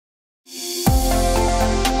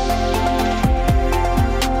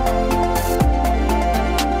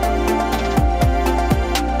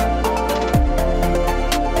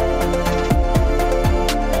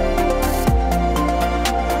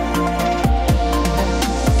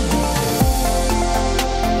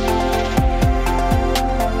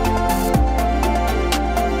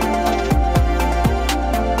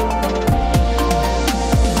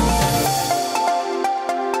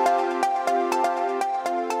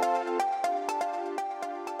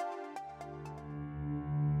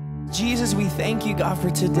Jesus, we thank you, God, for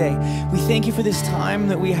today. We thank you for this time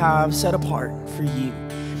that we have set apart for you.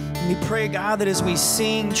 And we pray, God, that as we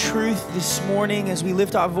sing truth this morning, as we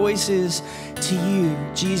lift our voices to you,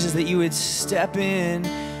 Jesus, that you would step into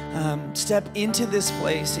this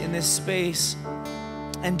place, in this space,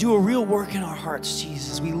 and do a real work in our hearts,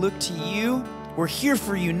 Jesus. We look to you. We're here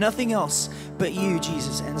for you, nothing else but you,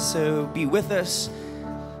 Jesus. And so be with us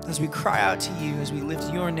as we cry out to you, as we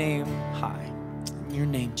lift your name high. In your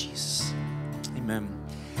name, Jesus. Amen.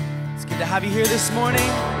 It's good to have you here this morning.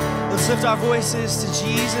 Let's lift our voices to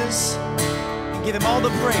Jesus and give him all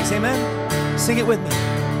the praise. Amen. Sing it with me.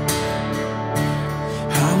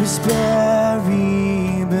 I was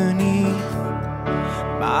buried beneath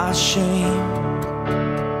my shame.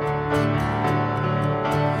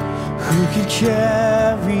 Who could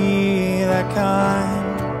carry that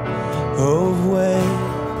kind of weight?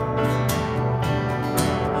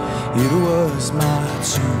 It was my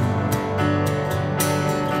tomb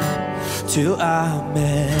till I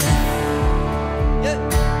met.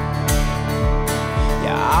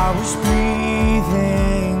 Yeah, I was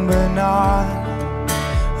breathing but not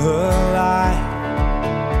alive.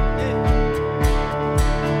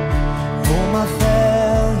 For my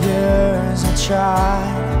failures I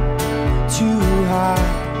tried to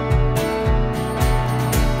hide.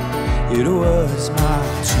 It was my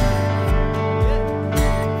tomb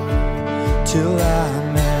till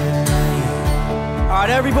I met you. All right,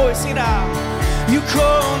 every voice, sing it out. You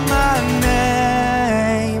called my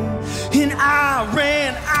name, and I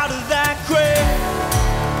ran out of that grave,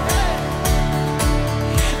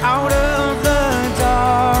 out of the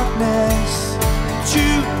darkness to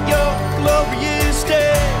your glorious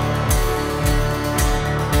day.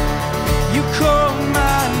 You called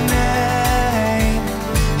my name,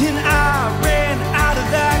 and I ran out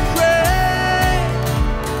of that grave,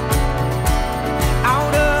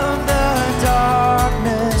 out of the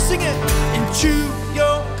darkness, sing it, into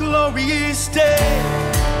your glorious day.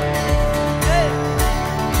 Hey.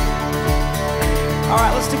 All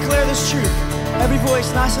right, let's declare this truth. Every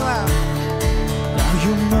voice, nice and loud. Now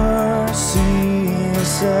your mercy has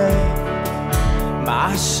saved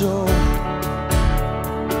my soul.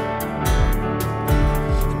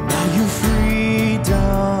 Now your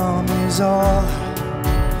freedom is all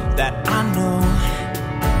that I know.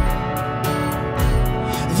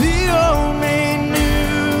 The old man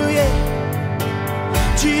knew, yeah,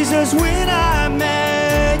 Jesus, when I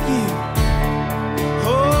met you.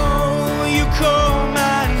 Oh, you called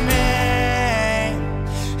my name,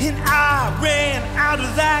 and I ran out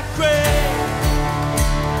of that grave,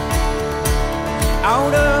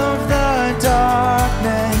 out of the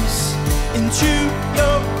darkness into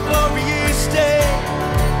your glorious day.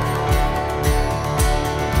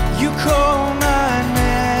 You call my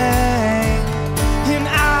name, and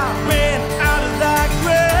I ran out of that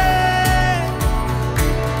grave,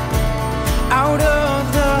 out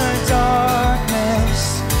of the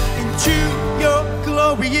darkness into your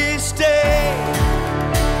glorious day.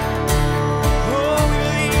 Oh, we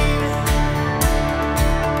believe,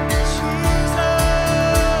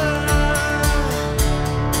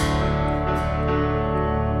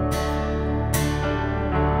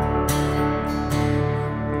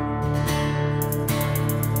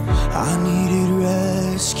 I needed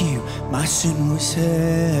rescue, my sin was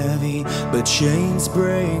heavy, but chains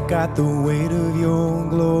break at the weight of your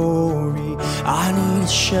glory. I needed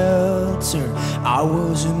shelter, I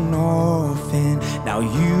was an orphan, now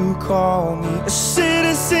you call me a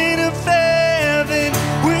citizen of heaven.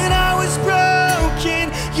 When I was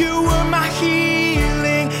broken, you were my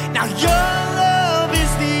healing, now your love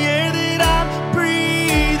is the air that I'm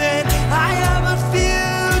breathing. I have a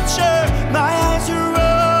future, my eyes are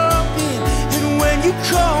open, and when you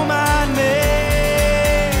call my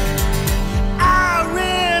name, I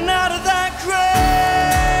ran out of that grave,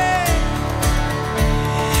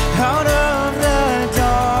 out of the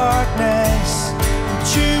darkness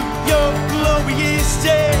to your glorious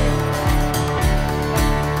day.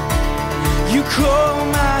 You call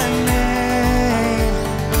my name,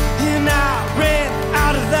 and I ran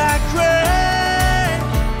out of that grave,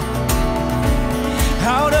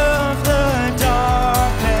 out of the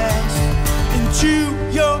darkness into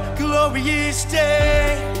your glorious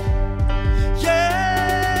day.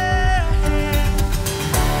 Yeah,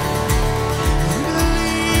 we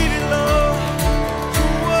believe it, Lord.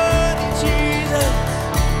 You're worthy, Jesus.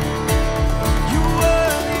 You're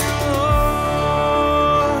worthy,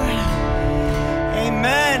 Lord.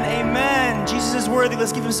 Amen, amen. Jesus is worthy.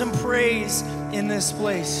 Let's give him some praise in this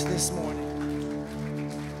place this morning.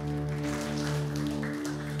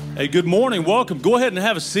 Hey, good morning. Welcome. Go ahead and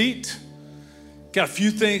have a seat. Got a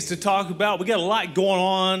few things to talk about. We got a lot going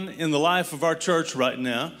on in the life of our church right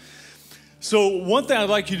now. So one thing I'd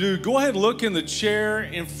like you to do, go ahead and look in the chair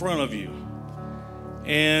in front of you.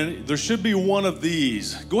 And there should be one of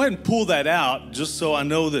these. Go ahead and pull that out just so I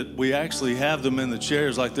know that we actually have them in the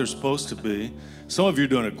chairs like they're supposed to be. Some of you are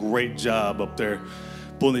doing a great job up there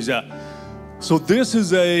pulling these out. So this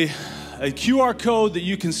is a QR code that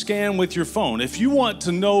you can scan with your phone. If you want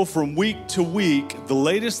to know from week to week the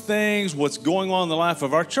latest things, what's going on in the life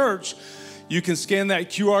of our church, you can scan that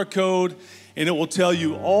QR code and it will tell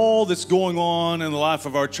you all that's going on in the life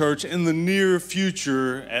of our church in the near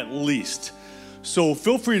future at least. So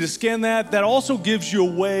feel free to scan that. That also gives you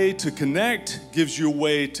a way to connect, gives you a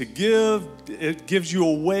way to give. It gives you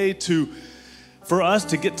a way for us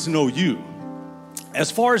to get to know you. As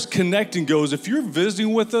far as connecting goes, if you're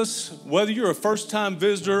visiting with us, whether you're a first-time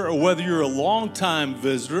visitor or whether you're a long-time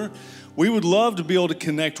visitor, we would love to be able to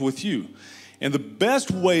connect with you. And the best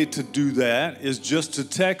way to do that is just to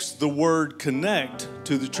text the word connect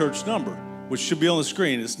to the church number, which should be on the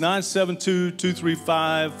screen. It's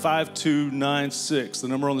 972-235-5296, the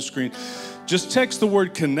number on the screen. Just text the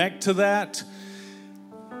word connect to that.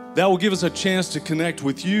 That will give us a chance to connect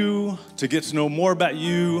with you, to get to know more about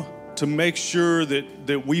you, to make sure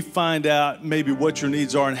that we find out maybe what your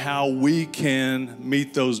needs are and how we can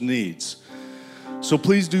meet those needs. So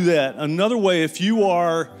please do that. Another way, if you're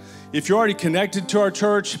already connected to our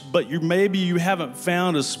church, but maybe you haven't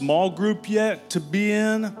found a small group yet to be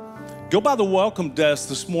in, go by the welcome desk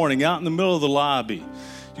this morning out in the middle of the lobby.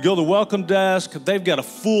 You go to the welcome desk, they've got a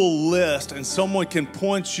full list, and someone can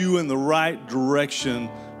point you in the right direction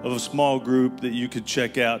of a small group that you could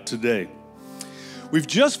check out today. We've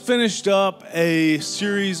just finished up a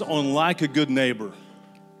series on like a good neighbor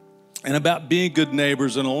and about being good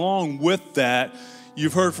neighbors. And along with that,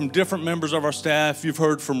 you've heard from different members of our staff. You've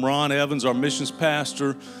heard from Ron Evans, our missions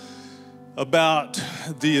pastor, about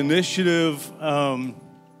the initiative that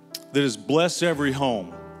is Bless Every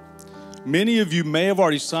Home. Many of you may have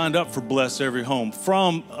already signed up for Bless Every Home.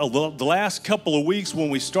 From the last couple of weeks when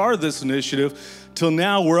we started this initiative till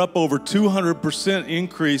now, we're up over 200%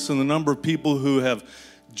 increase in the number of people who have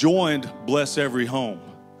joined Bless Every Home.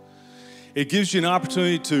 It gives you an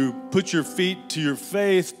opportunity to put your feet to your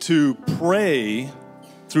faith, to pray,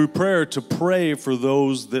 through prayer, to pray for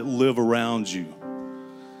those that live around you.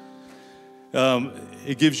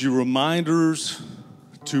 It gives you reminders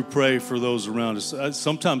to pray for those around us.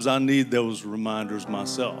 Sometimes I need those reminders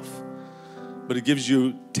myself. But it gives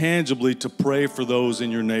you tangibly to pray for those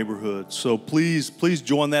in your neighborhood. So please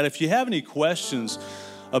join that. If you have any questions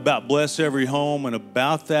about Bless Every Home and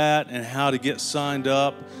about that and how to get signed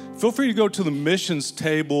up, feel free to go to the missions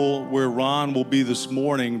table where Ron will be this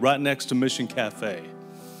morning, right next to Mission Cafe.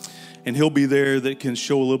 And he'll be there that can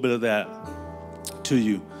show a little bit of that to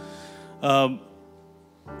you.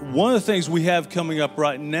 One of the things we have coming up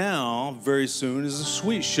right now, very soon, is a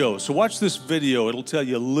sweet show. So watch this video. It'll tell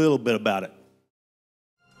you a little bit about it.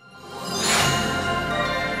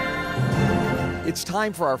 It's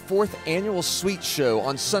time for our 4th annual Sweet Show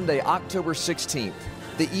on Sunday, October 16th.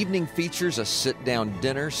 The evening features a sit-down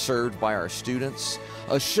dinner served by our students,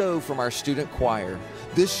 a show from our student choir.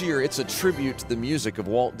 This year, it's a tribute to the music of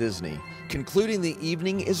Walt Disney. Concluding the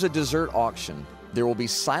evening is a dessert auction. There will be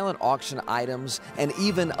silent auction items and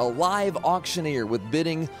even a live auctioneer with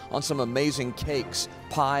bidding on some amazing cakes,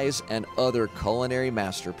 pies, and other culinary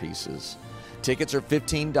masterpieces. Tickets are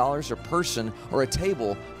 $15 a person or a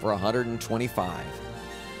table for $125.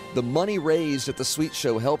 The money raised at the Sweet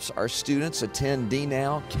Show helps our students attend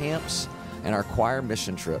DNOW camps and our choir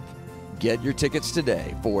mission trip. Get your tickets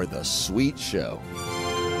today for the Sweet Show.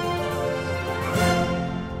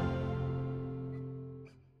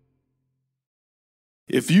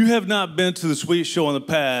 If you have not been to the Sweet Show in the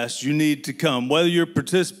past, you need to come. Whether you're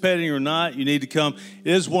participating or not, you need to come.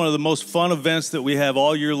 It is one of the most fun events that we have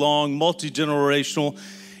all year long, multi-generational,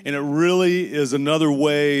 and it really is another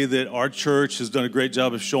way that our church has done a great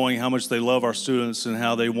job of showing how much they love our students and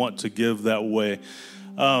how they want to give that way.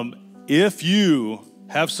 If you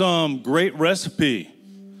have some great recipe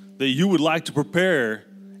that you would like to prepare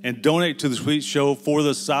and donate to the Sweet Show for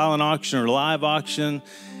the silent auction or live auction,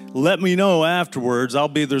 let me know afterwards.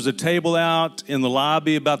 There's a table out in the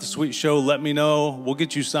lobby about the Sweet Show. Let me know. We'll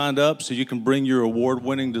get you signed up so you can bring your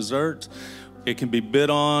award-winning dessert. It can be bid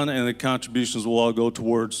on, and the contributions will all go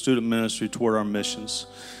towards student ministry, toward our missions.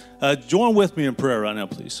 Join with me in prayer right now,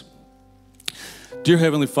 please. Dear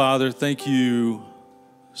Heavenly Father, thank you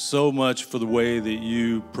so much for the way that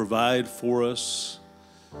you provide for us,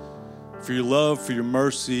 for your love, for your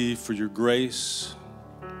mercy, for your grace.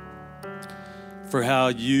 for how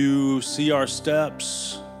you see our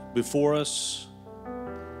steps before us.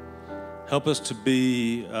 Help us to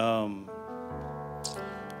be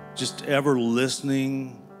just ever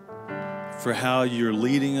listening for how you're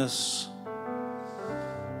leading us.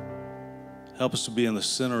 Help us to be in the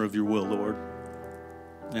center of your will, Lord.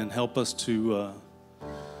 And help us to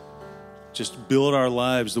just build our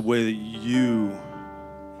lives the way that you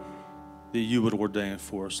would ordain it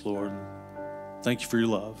for us, Lord. Thank you for your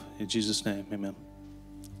love. In Jesus' name, amen.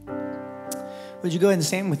 Would you go ahead and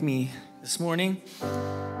stand with me this morning?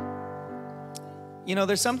 You know,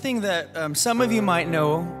 there's something that some of you might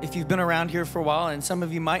know if you've been around here for a while, and some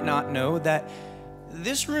of you might not know, that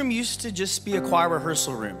this room used to just be a choir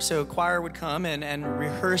rehearsal room. So choir would come and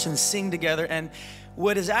rehearse and sing together. And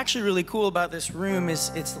what is actually really cool about this room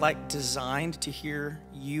is it's like designed to hear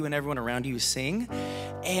you and everyone around you sing.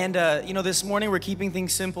 And, you know, this morning we're keeping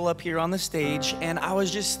things simple up here on the stage. And I was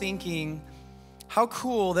just thinking how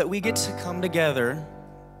cool that we get to come together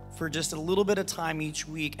for just a little bit of time each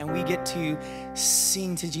week, and we get to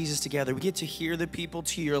sing to Jesus together. We get to hear the people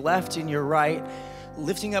to your left and your right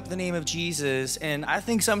lifting up the name of Jesus. And I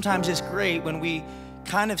think sometimes it's great when we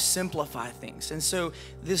kind of simplify things. And so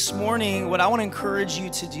this morning, what I want to encourage you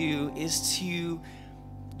to do is to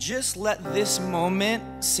just let this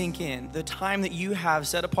moment sink in, the time that you have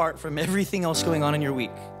set apart from everything else going on in your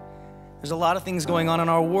week. There's a lot of things going on in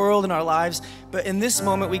our world, in our lives, but in this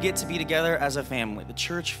moment, we get to be together as a family, the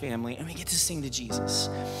church family, and we get to sing to Jesus.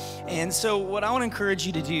 And so what I want to encourage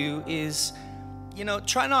you to do is, you know,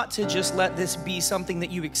 try not to just let this be something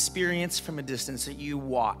that you experience from a distance, that you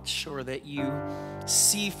watch or that you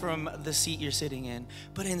see from the seat you're sitting in.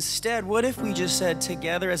 But instead, what if we just said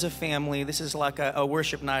together as a family, this is like a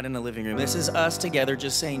worship night in the living room. This is us together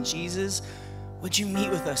just saying, Jesus, would you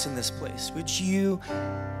meet with us in this place? Would you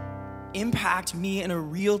impact me in a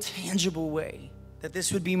real tangible way? That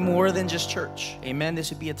this would be more than just church. Amen. This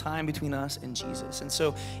would be a time between us and Jesus. And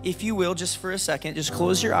so if you will, just for a second, just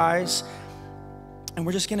close your eyes, and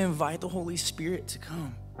we're just going to invite the Holy Spirit to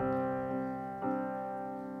come.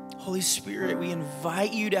 Holy Spirit, we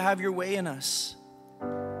invite you to have your way in us.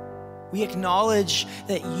 We acknowledge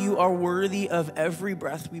that you are worthy of every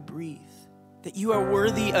breath we breathe, that you are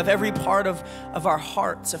worthy of every part of our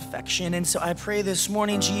heart's affection. And so I pray this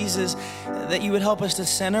morning, Jesus, that you would help us to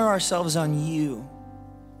center ourselves on you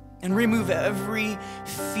and remove every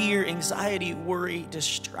fear, anxiety, worry,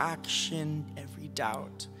 distraction, every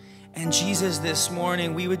doubt. And Jesus, this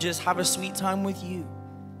morning, we would just have a sweet time with you,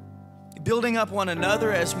 building up one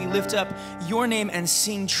another as we lift up your name and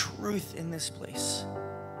sing truth in this place.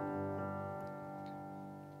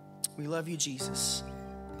 We love you, Jesus.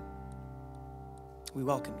 We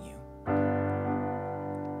welcome you.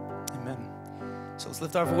 Amen. So let's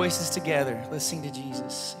lift our voices together. Let's sing to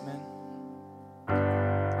Jesus. Amen.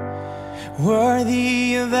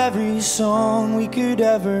 Worthy of every song we could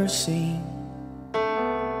ever sing,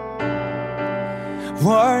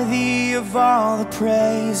 worthy of all the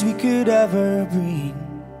praise we could ever bring,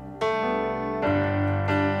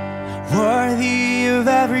 worthy of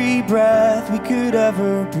every breath we could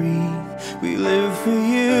ever breathe. We live for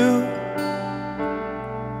you.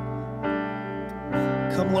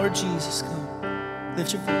 Come, Lord Jesus, come.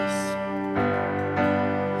 Lift your voice.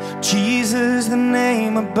 Jesus, the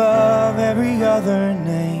name above every other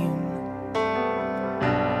name.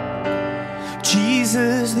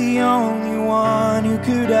 Jesus, the only one who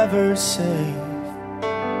could ever save.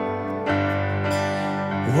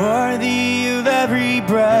 Worthy of every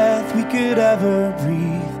breath we could ever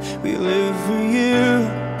breathe. We live for you.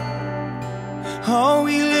 Oh,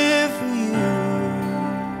 we live for you.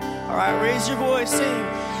 All right, raise your voice, sing.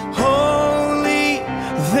 Holy,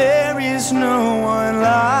 there is no one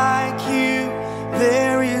like you.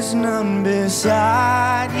 There is none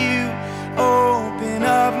beside you. Open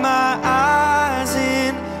up my eyes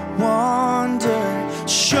in wonder.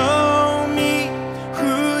 Show me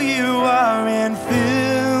who you are and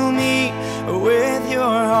fill me with your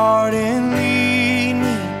heart and lead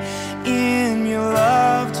me in your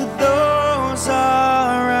love to those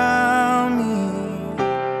around me.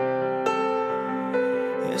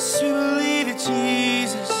 Yes, we believe it,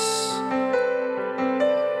 Jesus.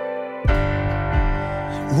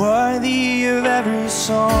 Worthy of every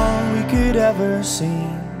song we could ever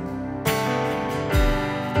sing,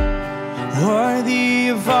 worthy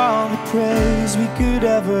of all the praise we could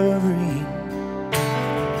ever bring.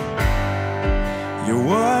 You're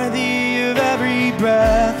worthy of every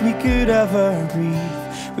breath we could ever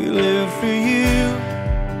breathe. We live for you.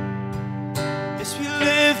 Yes, we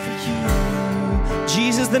live for you.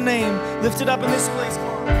 Jesus, the name lifted up in this place. Come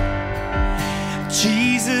on.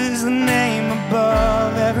 Jesus, the name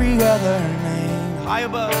above every other name, high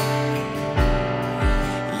above.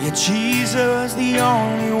 Yeah, Jesus, the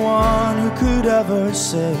only one who could ever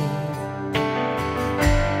save.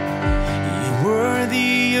 You're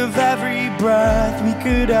worthy of every breath we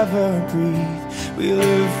could ever breathe. We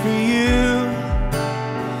live for you.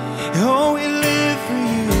 Oh, we live for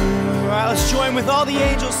you. All right, let's join with all the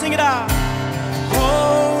angels. Sing it out.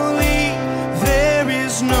 Holy, there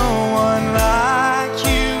is no one like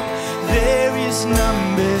you. There is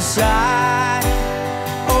none beside.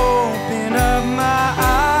 Open up my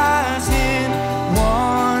eyes in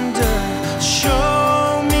wonder.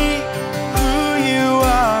 Show me who you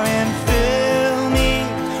are and fill me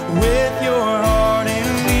with your heart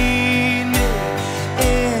and lead me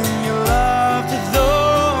in your love to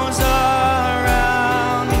those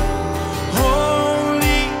around me.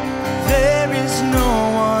 Holy, there is no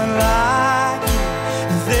one like you.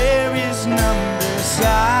 There is none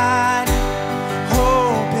beside.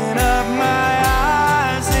 Open up my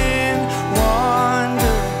eyes in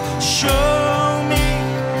wonder. Show me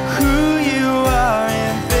who you are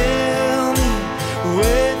and fill me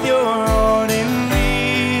with your heart and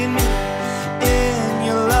lead me in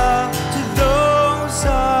your love to those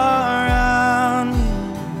around me.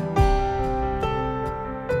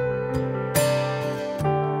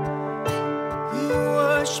 We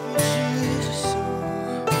worship you, Jesus.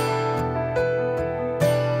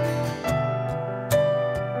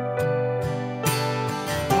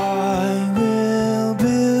 I will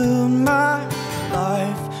build my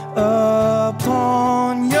life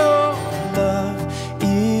upon your love.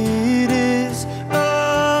 It is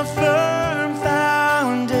a firm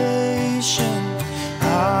foundation.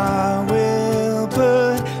 I will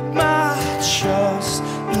put my trust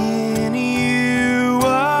in you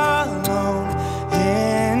alone,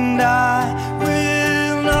 and I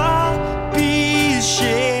will not be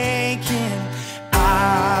shaken.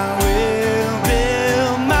 I will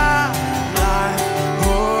build my life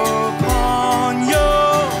upon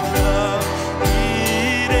your love.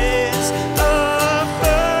 It is a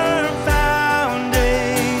firm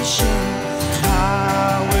foundation. I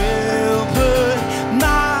will put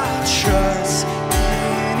my trust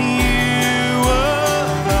in you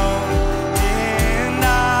alone, and I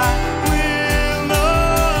will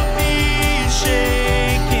not be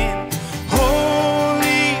shaken.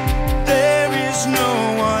 Holy, there is no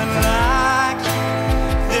one like you.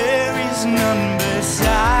 There is none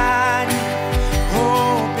beside you.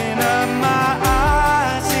 Open up my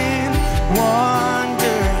eyes in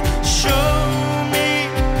wonder. Show me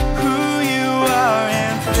who you are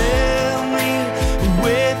and fill me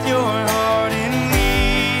with your heart and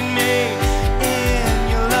lead me in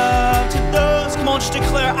your love to those. Come on, just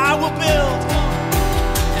declare, I will build.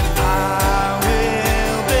 And I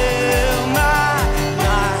will build my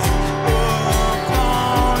life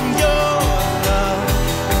upon your love.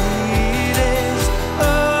 It is a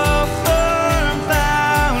firm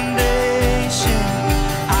foundation.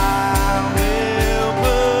 I will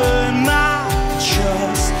put my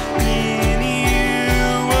trust in you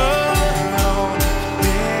alone,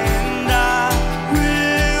 and I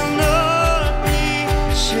will not be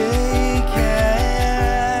shaken.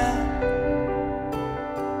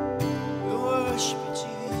 We worship you,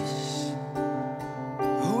 Jesus.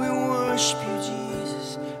 Oh, we worship you, Jesus.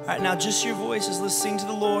 All right, now just your voices. Let's sing to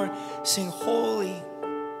the Lord. Sing, holy.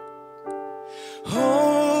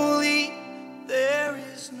 Holy, there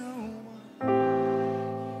is no one.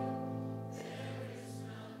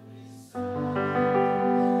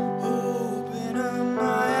 Open up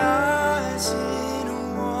my eyes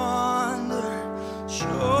in wonder.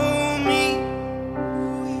 Show me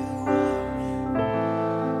who you are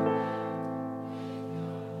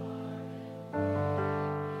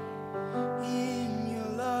in your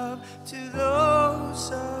love to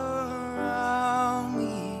those around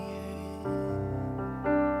me.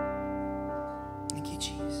 Thank you,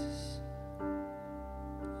 Jesus.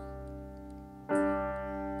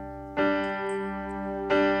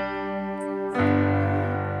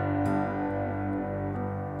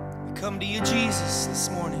 We come to you, Jesus, this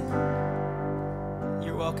morning.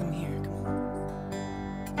 You're welcome here. Come on.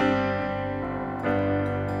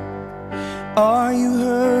 Are you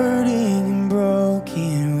hurting and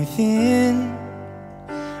broken within?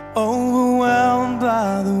 Overwhelmed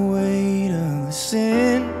by the weight of the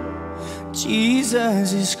sin?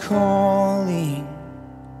 Jesus is calling.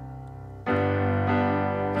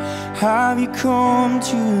 Have you come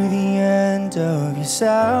to the end of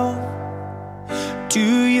yourself? Do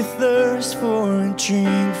you thirst for a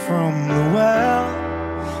drink from the well?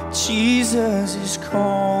 Jesus is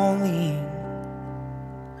calling.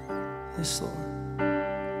 Yes, Lord.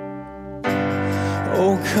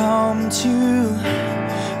 Oh, come to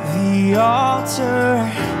the altar.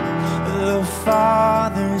 The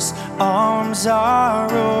Father's arms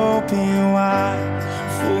are open wide.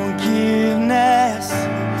 Forgiveness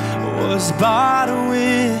was bought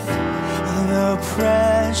with the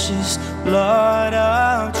precious blood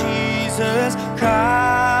of Jesus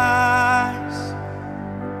Christ.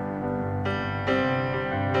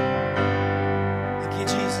 Thank you,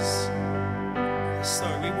 Jesus. Yes,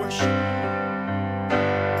 Lord, we worship.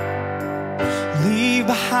 Leave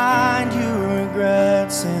behind your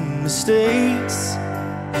regrets and mistakes.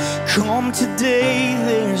 Come today,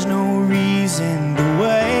 there's no reason to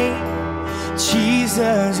wait.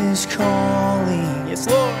 Jesus is calling, yes,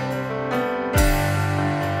 Lord.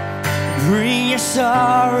 Bring your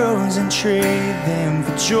sorrows and trade them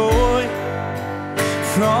for joy.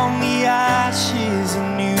 From the ashes a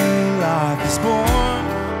new life is born.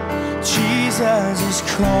 Jesus is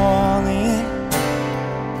calling.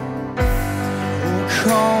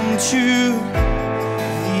 Come to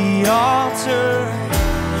the altar.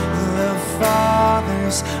 The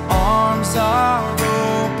Father's arms are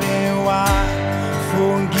open wide.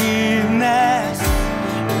 Forgiveness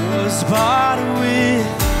was bought with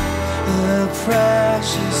the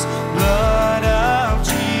precious blood of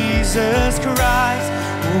Jesus Christ.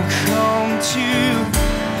 Oh, come to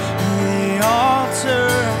the altar.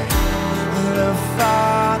 The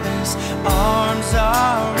Father's arms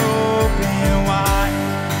are open wide.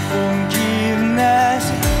 Forgiveness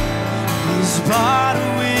is bought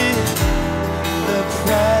with the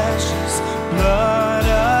precious blood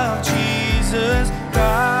of Jesus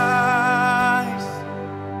Christ.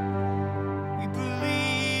 We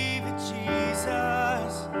believe in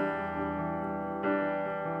Jesus.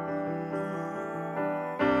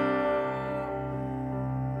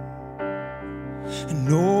 And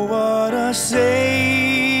know what a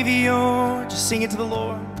Savior. Just sing it to the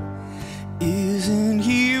Lord. Isn't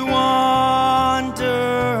He wonderful?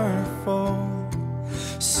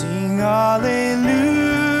 Sing hallelujah.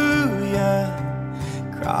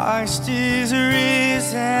 Christ is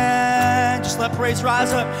risen. Just let praise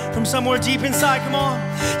rise up from somewhere deep inside. Come on.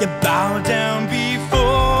 You bow down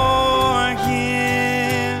before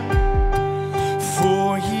Him,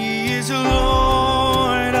 for He is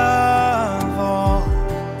Lord of all.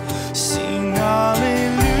 Sing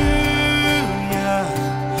hallelujah.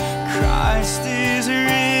 Christ is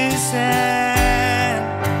risen.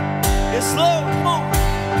 Yes, Lord, come on.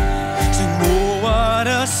 Sing, oh, what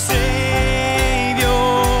a Savior.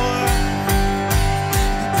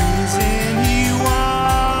 Isn't He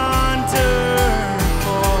wonderful?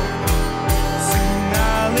 Sing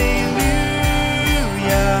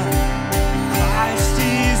hallelujah. Christ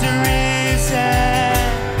is risen.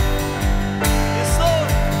 Yes, Lord.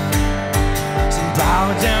 Sing, bow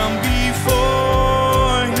down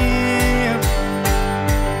before Him,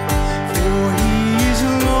 for He is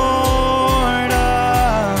Lord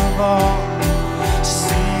of all.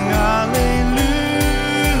 Sing hallelujah.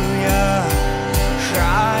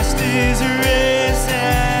 Christ is risen.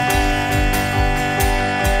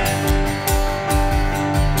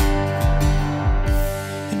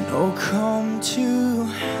 And oh, come to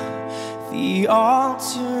the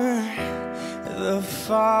altar. The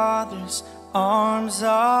Father's arms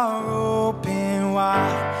are open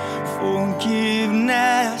wide.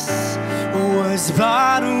 Forgiveness was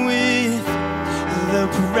bought with the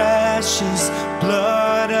precious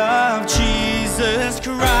blood of Jesus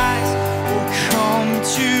Christ. Oh, come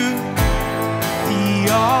to the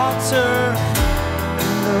altar.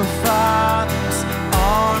 The Father's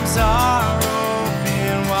arms are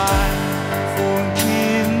open wide.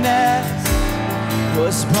 Forgiveness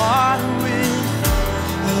was bought with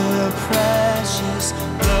the precious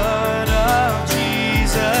blood of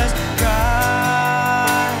Jesus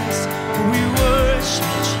Christ. We worship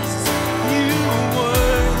you, Jesus. You are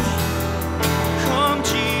worthy. Come,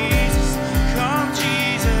 Jesus. Come,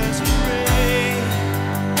 Jesus. Pray.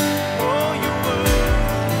 Oh, you're worthy.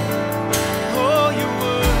 Oh, you're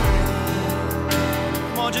worthy.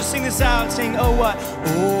 Come on, just sing this out. Sing, oh, what?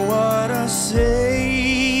 Oh, what a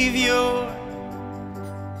Savior.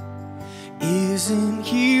 Isn't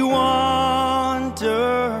He wonderful?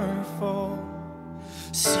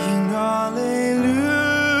 Sing hallelujah.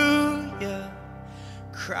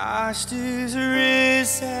 Christ is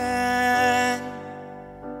risen.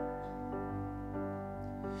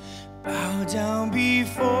 Bow down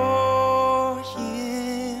before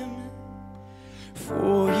Him,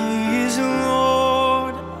 for He is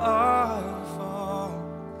Lord of all.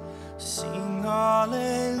 Sing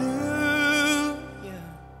hallelujah.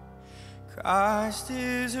 Christ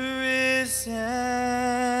is risen.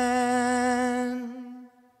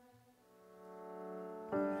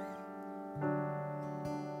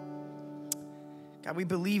 God, we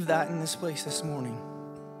believe that in this place this morning.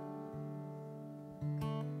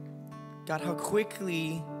 God, how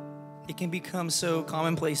quickly it can become so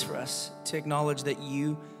commonplace for us to acknowledge that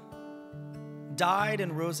you died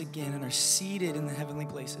and rose again and are seated in the heavenly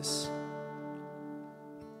places.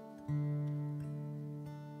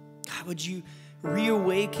 God, would you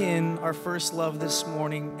reawaken our first love this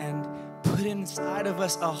morning and put inside of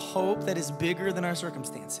us a hope that is bigger than our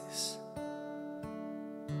circumstances.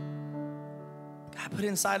 God, put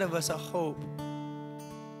inside of us a hope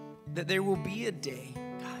that there will be a day,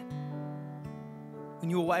 God, when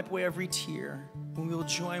you will wipe away every tear, when we will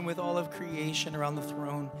join with all of creation around the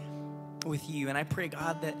throne with you. And I pray,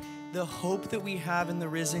 God, that the hope that we have in the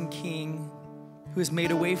risen King who has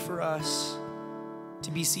made a way for us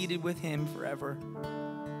to be seated with him forever,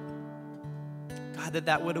 God,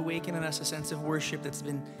 that would awaken in us a sense of worship that's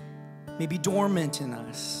been maybe dormant in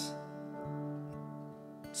us.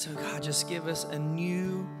 So God, just give us a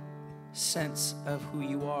new sense of who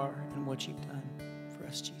you are and what you've done for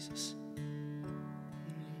us, Jesus.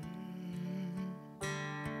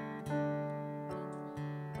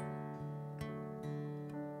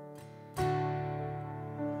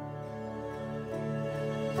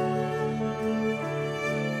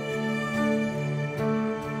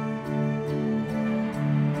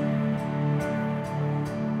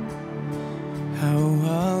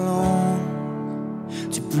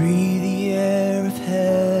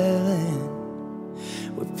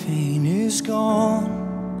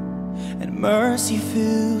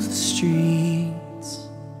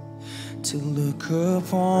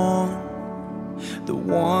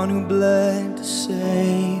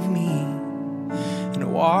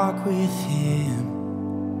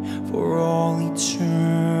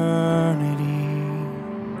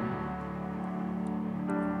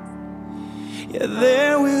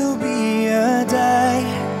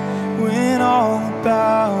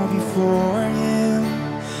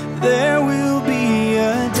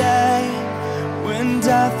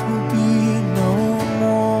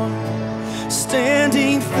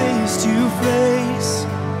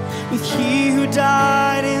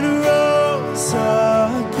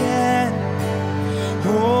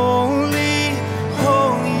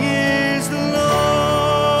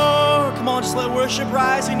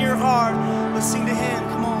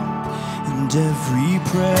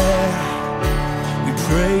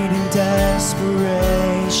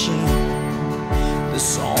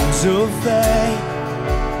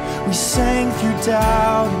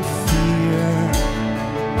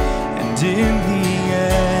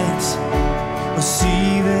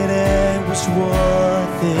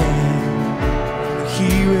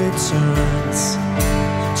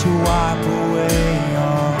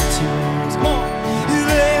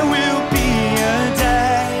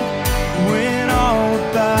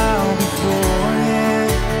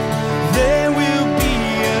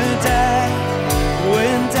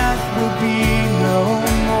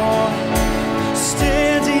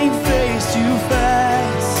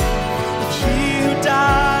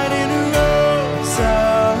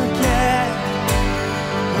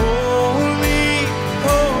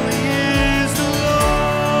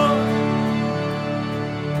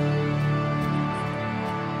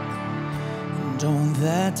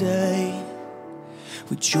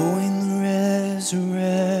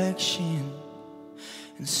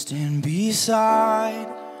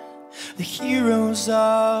 The heroes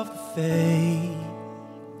of the faith,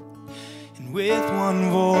 and with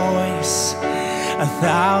one voice,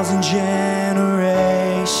 1,000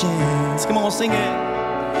 generations. Come on, sing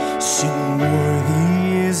it. Sing,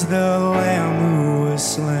 worthy is the Lamb who was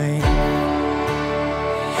slain.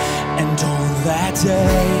 And on that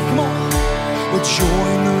day, come on, we'll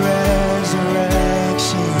join the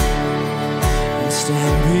resurrection and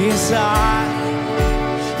stand beside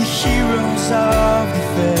the heroes of the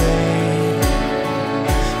faith.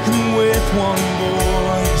 With one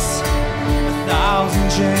voice, 1,000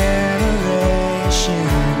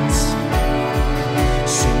 generations,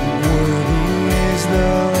 so worthy is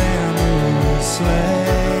the Lamb who was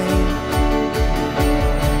slain.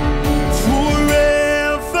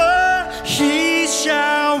 Forever he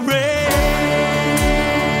shall reign.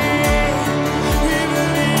 We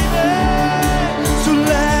believe it, so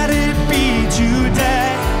let it be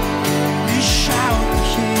today. We shout the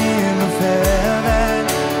King of heaven.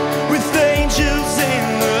 Angels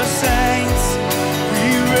and the saints, we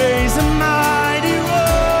raise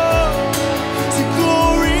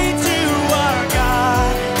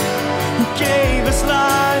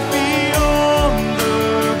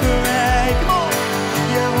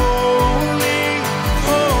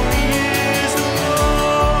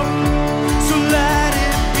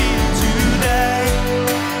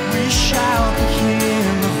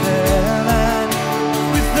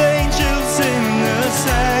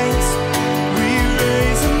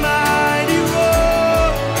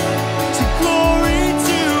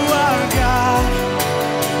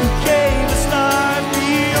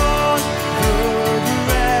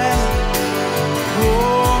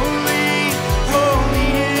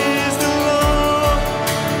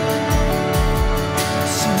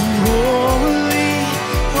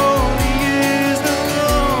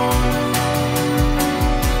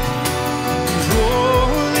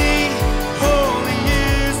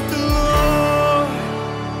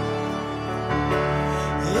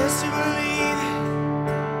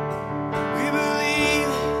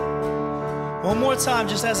time,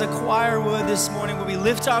 just as a choir would this morning, where we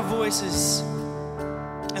lift our voices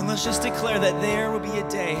and let's just declare that there will be a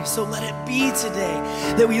day. So let it be today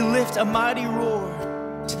that we lift a mighty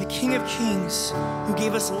roar to the King of Kings who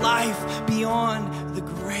gave us life beyond the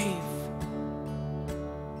grave.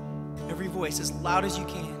 Every voice as loud as you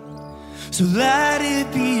can. So let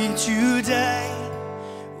it be today.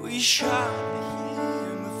 We shout the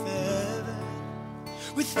hymn of heaven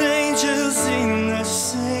with angels and the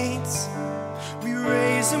saints. We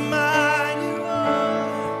raise a mighty roar.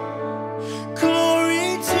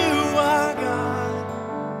 Glory to our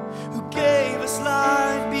God who gave us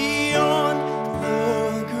life beyond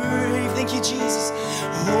the grave. Thank you, Jesus.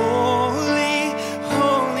 Holy,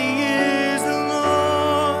 holy is the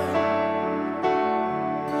Lord.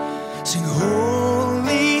 Sing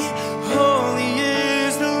holy, holy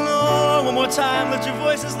is the Lord. One more time, lift your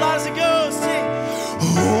voice as loud as it goes. Sing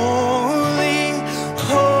holy,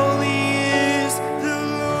 holy is the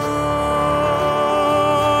Lord.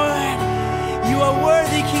 You are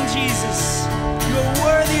worthy, King Jesus. You are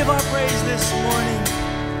worthy of our praise this morning.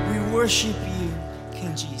 We worship you,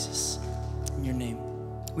 King Jesus. In your name,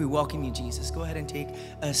 we welcome you, Jesus. Go ahead and take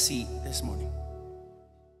a seat this morning.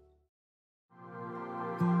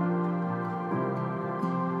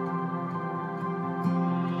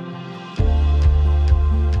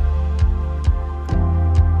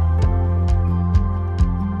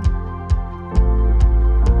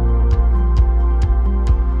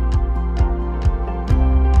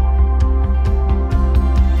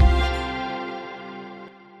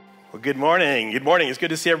 Good morning. Good morning. It's good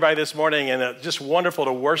to see everybody this morning, and just wonderful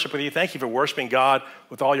to worship with you. Thank you for worshiping God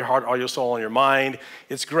with all your heart, all your soul, and your mind.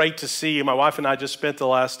 It's great to see you. My wife and I just spent the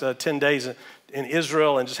last 10 days in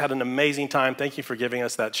Israel and just had an amazing time. Thank you for giving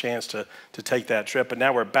us that chance to take that trip. But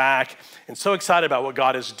now we're back and so excited about what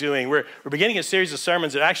God is doing. We're beginning a series of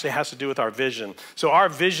sermons that actually has to do with our vision. So our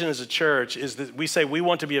vision as a church is that we say we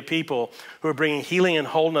want to be a people who are bringing healing and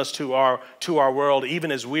wholeness to our world,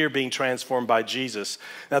 even as we're being transformed by Jesus.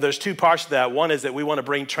 Now there's two parts to that. One is that we want to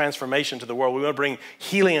bring transformation to the world. We want to bring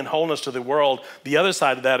healing and wholeness to the world. The other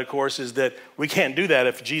side of that, of course, is that we can't do that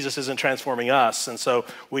if Jesus isn't transforming us. And so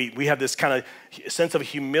we have this kind of sense of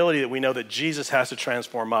humility that we know that Jesus has to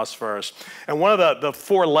transform us first. And one of the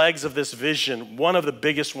four legs of this vision, one of the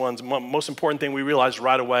biggest ones, most important thing we realized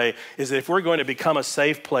right away is that if we're going to become a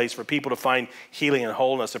safe place for people to find healing and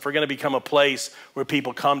wholeness, if we're going to become a place where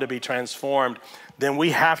people come to be transformed, then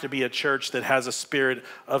we have to be a church that has a spirit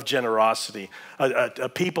of generosity, a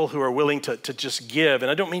people who are willing to just give.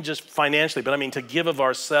 And I don't mean just financially, but I mean to give of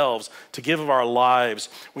ourselves, to give of our lives.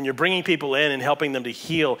 When you're bringing people in and helping them to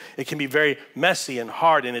heal, it can be very messy and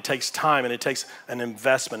hard, and it takes time, and it takes an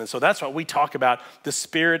investment. And so that's what we talk about, the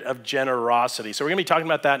spirit of generosity. So we're going to be talking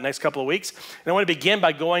about that next couple of weeks. And I want to begin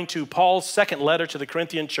by going to Paul's second letter to the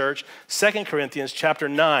Corinthian church, 2 Corinthians chapter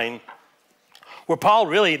 9, where Paul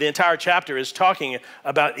really, the entire chapter is talking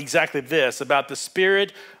about exactly this, about the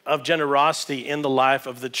spirit of generosity in the life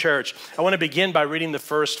of the church. I want to begin by reading the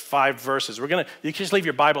first 5 verses. You can just leave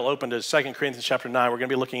your Bible open to 2 Corinthians chapter 9. We're going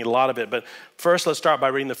to be looking at a lot of it, but first let's start by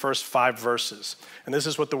reading the first 5 verses. And this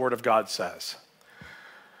is what the Word of God says.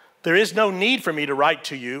 There is no need for me to write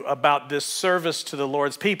to you about this service to the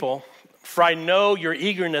Lord's people, for I know your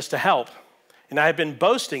eagerness to help, and I have been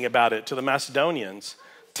boasting about it to the Macedonians,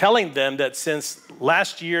 telling them that since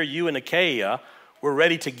last year you in Achaia were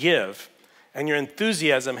ready to give, and your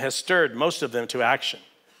enthusiasm has stirred most of them to action.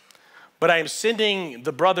 But I am sending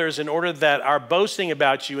the brothers in order that our boasting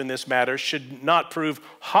about you in this matter should not prove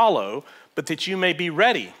hollow, but that you may be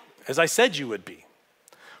ready, as I said you would be.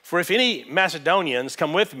 For if any Macedonians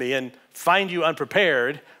come with me and find you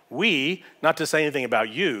unprepared, we, not to say anything about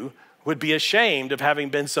you, would be ashamed of having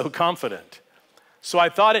been so confident. So I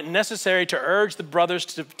thought it necessary to urge the brothers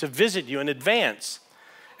to visit you in advance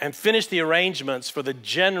and finish the arrangements for the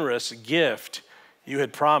generous gift you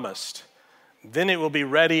had promised. Then it will be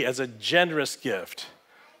ready as a generous gift,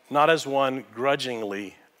 not as one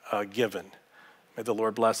grudgingly given. May the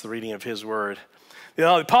Lord bless the reading of his word. You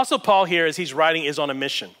know, the Apostle Paul here, as he's writing, is on a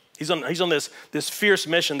mission. He's on this fierce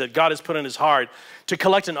mission that God has put in his heart to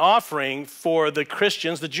collect an offering for the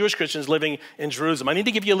Christians, the Jewish Christians living in Jerusalem. I need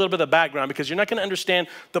to give you a little bit of background because you're not going to understand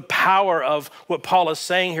the power of what Paul is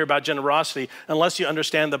saying here about generosity unless you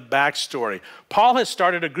understand the backstory. Paul has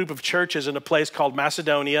started a group of churches in a place called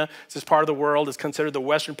Macedonia. It's this part of the world. It's considered the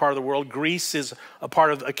western part of the world. Greece is a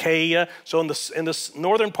part of Achaia. So in the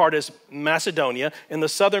northern part is Macedonia. In the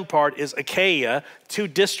southern part is Achaia, 2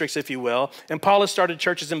 districts, if you will. And Paul has started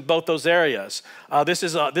churches in both those areas. This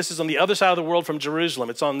is on the other side of the world from Jerusalem.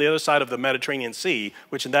 It's on the other side of the Mediterranean Sea,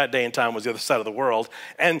 which in that day and time was the other side of the world.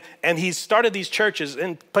 And he started these churches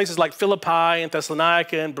in places like Philippi and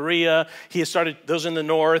Thessalonica and Berea. He has started those in the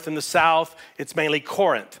north and the south. It's mainly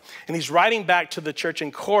Corinth. And he's writing back to the church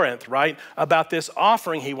in Corinth, right, about this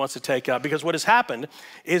offering he wants to take up. Because what has happened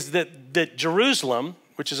is that Jerusalem,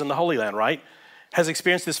 which is in the Holy Land, right, has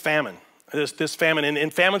experienced this famine. This famine,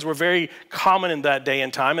 and famines were very common in that day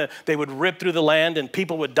and time. They would rip through the land and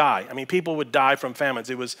people would die. I mean, people would die from famines.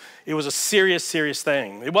 It was a serious, serious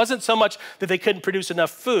thing. It wasn't so much that they couldn't produce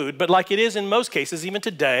enough food, but like it is in most cases, even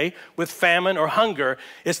today, with famine or hunger,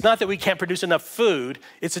 it's not that we can't produce enough food,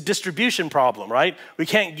 it's a distribution problem, right? We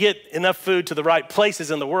can't get enough food to the right places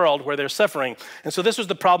in the world where they're suffering. And so this was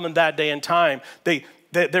the problem in that day and time.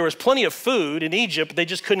 There was plenty of food in Egypt, but they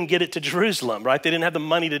just couldn't get it to Jerusalem, right? They didn't have the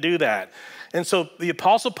money to do that. And so the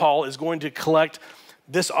Apostle Paul is going to collect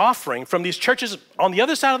this offering from these churches on the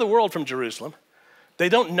other side of the world from Jerusalem. They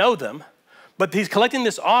don't know them, but he's collecting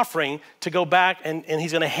this offering to go back and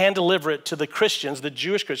he's going to hand deliver it to the Christians, the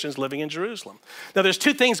Jewish Christians living in Jerusalem. Now, there's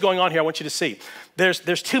two things going on here I want you to see.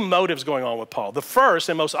 There's two motives going on with Paul. The first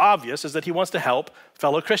and most obvious is that he wants to help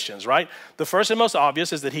fellow Christians, right? The first and most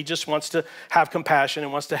obvious is that he just wants to have compassion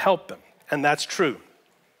and wants to help them, and that's true.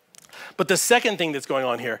 But the second thing that's going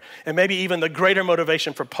on here, and maybe even the greater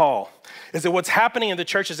motivation for Paul, is that what's happening in the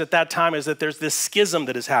churches at that time is that there's this schism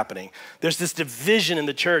that is happening. There's this division in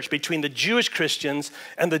the church between the Jewish Christians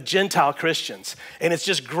and the Gentile Christians. And it's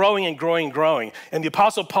just growing and growing and growing. And the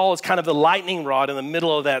Apostle Paul is kind of the lightning rod in the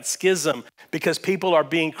middle of that schism because people are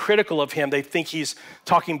being critical of him. They think he's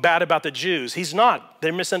talking bad about the Jews. He's not.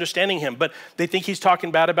 They're misunderstanding him, but they think he's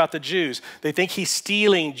talking bad about the Jews. They think he's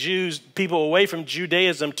stealing people away from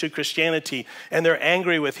Judaism to Christianity, and they're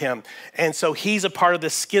angry with him. And so he's a part of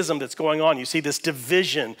this schism that's going on. You see this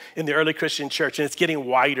division in the early Christian church, and it's getting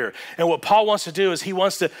wider. And what Paul wants to do is he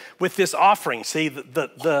wants to, with this offering, see,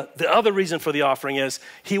 the other reason for the offering is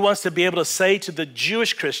he wants to be able to say to the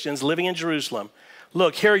Jewish Christians living in Jerusalem,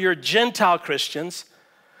 look, here are your Gentile Christians.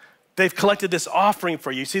 They've collected this offering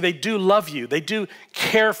for you. See, they do love you. They do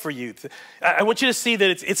care for you. I want you to see that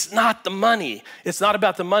it's not the money. It's not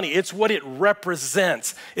about the money. It's what it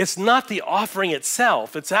represents. It's not the offering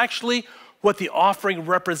itself. It's actually what the offering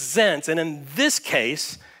represents. And in this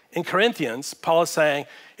case, in Corinthians, Paul is saying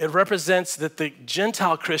it represents that the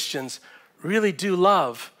Gentile Christians really do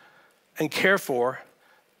love and care for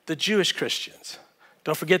the Jewish Christians.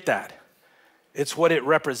 Don't forget that. It's what it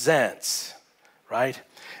represents, right?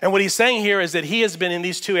 And what he's saying here is that he has been in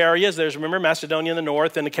these two areas. There's, remember, Macedonia in the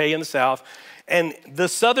north and Achaia in the south. And the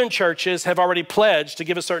southern churches have already pledged to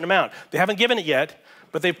give a certain amount. They haven't given it yet,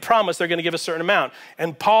 but they've promised they're going to give a certain amount.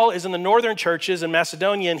 And Paul is in the northern churches in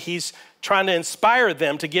Macedonia, and he's trying to inspire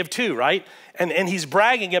them to give too, right? And he's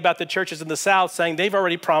bragging about the churches in the south, saying they've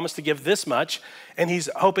already promised to give this much, and he's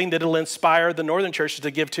hoping that it'll inspire the northern churches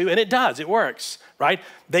to give too, and it does, it works, right?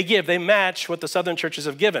 They give, they match what the southern churches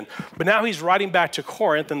have given. But now he's writing back to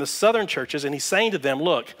Corinth and the southern churches, and he's saying to them,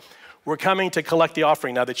 look, we're coming to collect the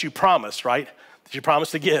offering now that you promised, right? That you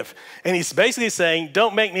promised to give. And he's basically saying,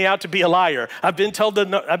 don't make me out to be a liar. I've been telling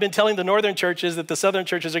the northern churches that the southern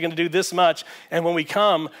churches are going to do this much, and when we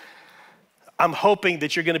come, I'm hoping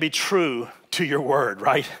that you're going to be true to your word,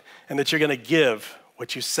 right? And that you're going to give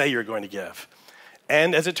what you say you're going to give.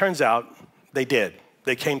 And as it turns out, they did.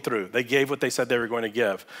 They came through. They gave what they said they were going to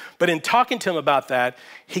give. But in talking to him about that,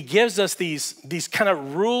 he gives us these kind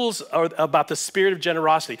of rules about the spirit of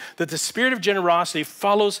generosity, that the spirit of generosity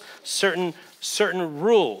follows certain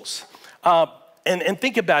rules. And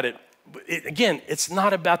think about it. Again, it's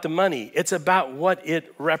not about the money. It's about what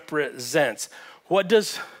it represents. What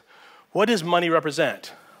does money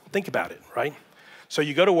represent? Think about it, right? So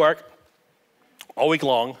you go to work all week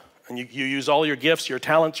long, and you use all your gifts, your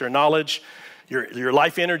talents, your knowledge, your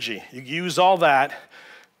life energy. You use all that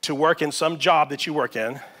to work in some job that you work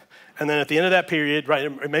in. And then at the end of that period,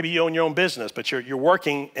 right, maybe you own your own business, but you're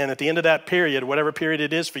working, and at the end of that period, whatever period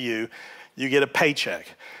it is for you, you get a paycheck,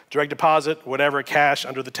 direct deposit, whatever, cash,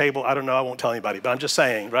 under the table. I don't know, I won't tell anybody, but I'm just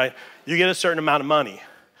saying, right? You get a certain amount of money.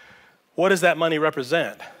 What does that money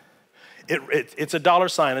represent? It's a dollar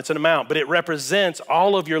sign, it's an amount, but it represents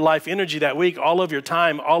all of your life energy that week, all of your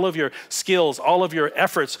time, all of your skills, all of your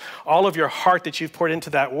efforts, all of your heart that you've poured into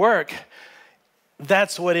that work.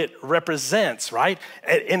 That's what it represents, right?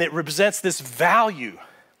 And it represents this value.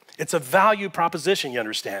 It's a value proposition, you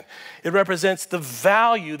understand. It represents the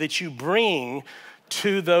value that you bring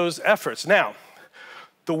to those efforts. Now,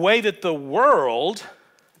 the way that the world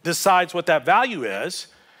decides what that value is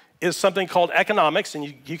is something called economics,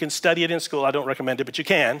 and you can study it in school. I don't recommend it, but you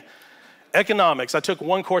can. Economics. I took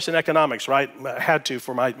one course in economics, right? I had to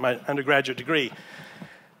for my undergraduate degree.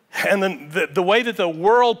 And then the way that the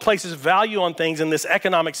world places value on things in this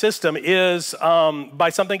economic system is by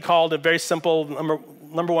something called a very simple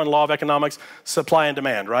number one law of economics, supply and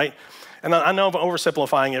demand, right? And I know I'm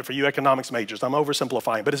oversimplifying it for you economics majors. I'm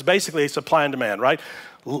oversimplifying, but it's basically supply and demand, right?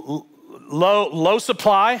 Low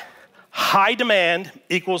supply, high demand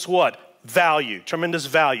equals what? Value, tremendous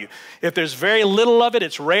value. If there's very little of it,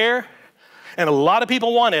 it's rare, and a lot of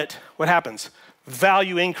people want it, what happens?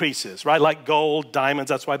 Value increases, right? Like gold, diamonds,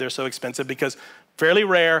 that's why they're so expensive, because fairly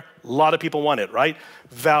rare, a lot of people want it, right?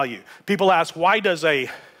 Value. People ask, why does a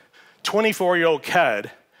 24-year-old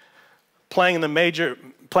kid playing in the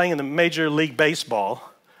Major League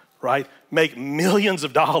Baseball, right, make millions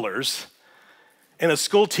of dollars, and a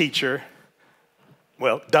school teacher,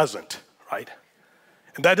 well, doesn't, right?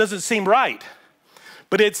 And that doesn't seem right.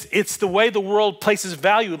 But it's the way the world places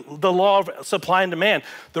value, the law of supply and demand.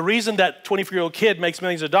 The reason that 24-year-old kid makes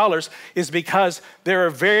millions of dollars is because there are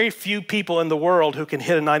very few people in the world who can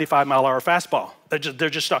hit a 95-mile-an-hour fastball. They're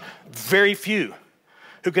just not, very few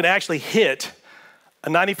who can actually hit a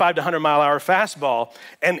 95 to 100-mile-an-hour fastball.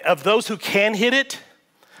 And of those who can hit it,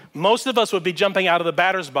 most of us would be jumping out of the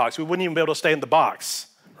batter's box. We wouldn't even be able to stay in the box,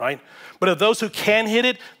 right? But of those who can hit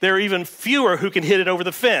it, there are even fewer who can hit it over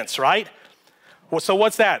the fence, right? Well, so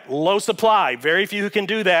what's that? Low supply, very few who can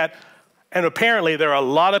do that. And apparently there are a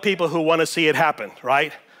lot of people who want to see it happen,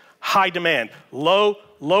 right? High demand, low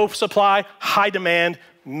supply, high demand,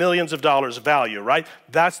 millions of dollars value, right?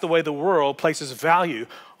 That's the way the world places value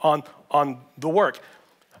on the work.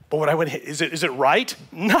 But is it right?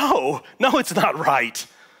 No, it's not right.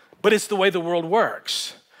 But it's the way the world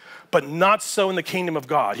works. But not so in the kingdom of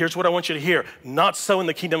God. Here's what I want you to hear. Not so in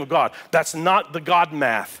the kingdom of God. That's not the God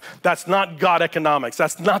math. That's not God economics.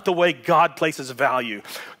 That's not the way God places value.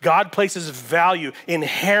 God places value,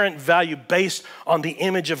 inherent value, based on the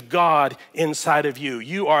image of God inside of you.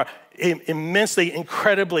 You are immensely,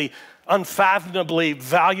 incredibly, unfathomably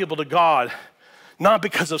valuable to God, not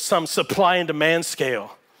because of some supply and demand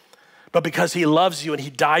scale, but because he loves you and he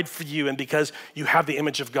died for you, and because you have the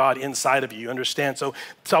image of God inside of you, understand? So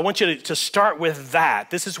I want you to start with that.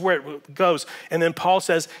 This is where it goes. And then Paul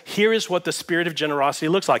says, here is what the spirit of generosity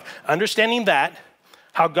looks like. Understanding that,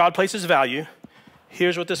 how God places value,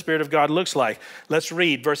 here's what the spirit of God looks like. Let's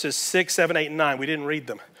read verses 6, 7, 8, and 9. We didn't read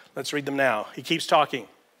them. Let's read them now. He keeps talking.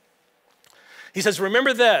 He says,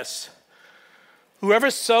 remember this.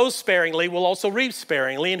 Whoever sows sparingly will also reap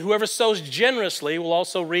sparingly, and whoever sows generously will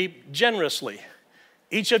also reap generously.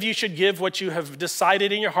 Each of you should give what you have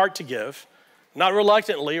decided in your heart to give, not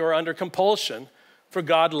reluctantly or under compulsion, for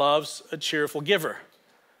God loves a cheerful giver.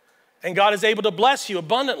 And God is able to bless you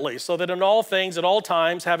abundantly, so that in all things, at all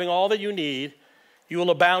times, having all that you need, you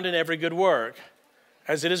will abound in every good work.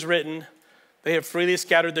 As it is written, they have freely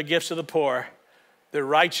scattered their gifts to the poor. Their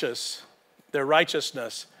righteousness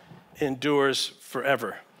endures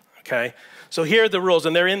forever, okay? So here are the rules,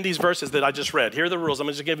 and they're in these verses that I just read. Here are the rules. I'm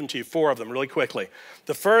going to give them to you, 4 of them really quickly.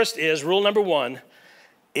 The first is, rule number 1,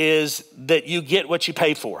 is that you get what you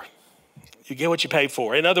pay for. You get what you pay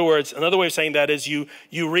for. In other words, another way of saying that is you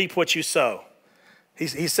reap what you sow.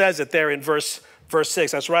 He says it there in verse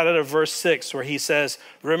 6. That's right out of verse 6 where he says,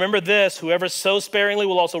 remember this, whoever sows sparingly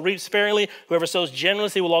will also reap sparingly. Whoever sows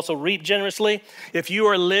generously will also reap generously. If you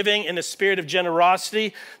are living in a spirit of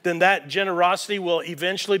generosity, then that generosity will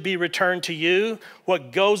eventually be returned to you.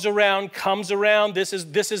 What goes around comes around. This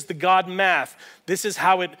is the God math. This is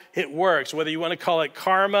how it works, whether you want to call it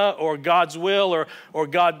karma or God's will or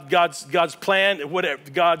God's plan, whatever,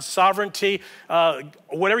 God's sovereignty,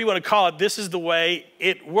 whatever you want to call it, this is the way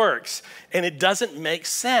it works. And it doesn't make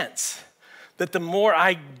sense that the more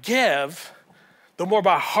I give, the more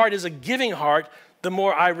my heart is a giving heart, the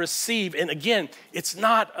more I receive. And again, it's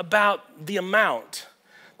not about the amount.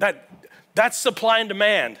 That's supply and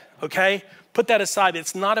demand, okay? Put that aside.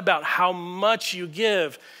 It's not about how much you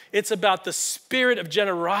give. It's about the spirit of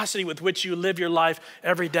generosity with which you live your life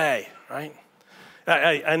every day, right?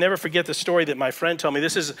 I never forget the story that my friend told me. I'm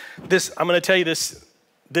going to tell you this.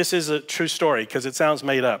 This is a true story because it sounds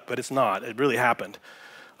made up, but it's not. It really happened.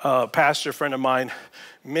 A pastor friend of mine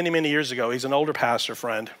many, many years ago, he's an older pastor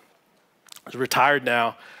friend. He's retired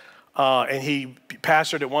now. And he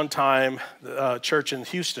pastored at one time a church in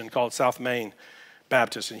Houston called South Main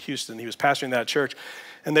Baptist in Houston. He was pastoring that church.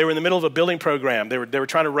 And they were in the middle of a building program. They were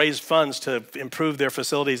trying to raise funds to improve their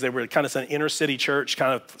facilities. They were kind of an inner city church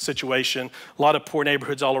kind of situation, a lot of poor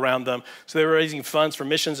neighborhoods all around them. So they were raising funds for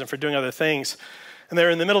missions and for doing other things. And they're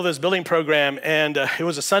in the middle of this building program, and it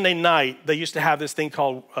was a Sunday night. They used to have this thing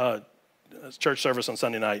called church service on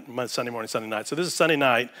Sunday night, Sunday morning, Sunday night. So this is Sunday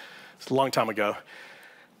night. It's a long time ago.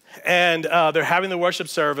 And they're having the worship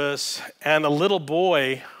service, and a little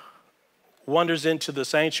boy wanders into the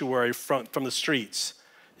sanctuary from the streets.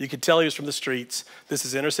 You could tell he was from the streets. This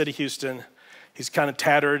is inner city Houston. He's kind of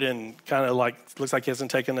tattered and kind of like, looks like he hasn't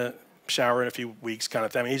taken a shower in a few weeks kind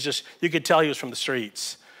of thing. I mean, you could tell he was from the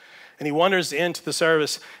streets. And he wanders into the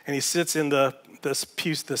service, and he sits in the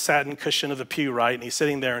satin cushion of the pew, right? And he's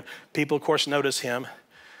sitting there, and people, of course, notice him.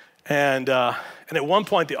 And at one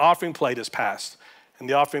point, the offering plate is passed, and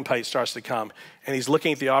the offering plate starts to come. And he's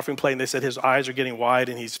looking at the offering plate, and they said his eyes are getting wide,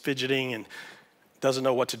 and he's fidgeting and doesn't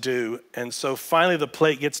know what to do. And so finally, the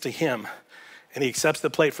plate gets to him, and he accepts the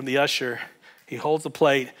plate from the usher. He holds the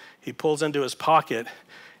plate, he pulls into his pocket,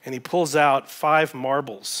 and he pulls out 5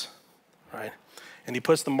 marbles, right? And he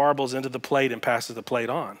puts the marbles into the plate and passes the plate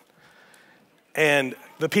on. And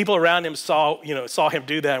the people around him saw him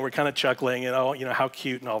do that and were kind of chuckling, how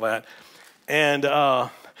cute and all that. And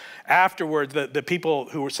afterwards, the people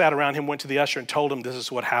who were sat around him went to the usher and told him this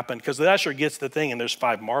is what happened. Because the usher gets the thing and there's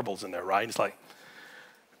 5 marbles in there, right? It's like,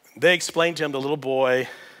 they explained to him, the little boy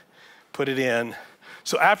put it in.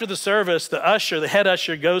 So after the service, the head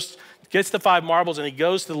usher gets the 5 marbles and he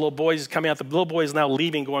goes to the little boy. He's coming out. The little boy is now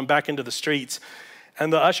leaving, going back into the streets.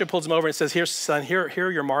 And the usher pulls him over and says, "Here, son, here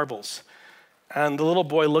are your marbles." And the little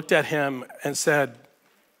boy looked at him and said,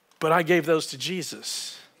 "But I gave those to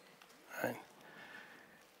Jesus." Right?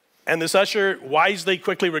 And this usher wisely,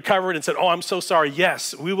 quickly recovered and said, "Oh, I'm so sorry.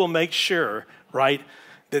 Yes, we will make sure, right,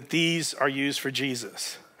 that these are used for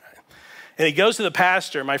Jesus." And he goes to the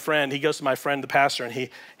pastor, he goes to my friend, the pastor, and he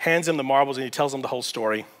hands him the marbles and he tells him the whole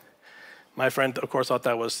story. My friend, of course, thought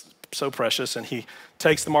that was so precious, and he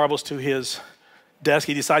takes the marbles to his desk.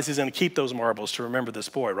 He decides he's going to keep those marbles to remember this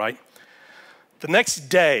boy, right? The next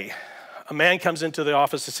day, a man comes into the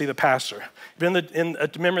office to see the pastor. He'd been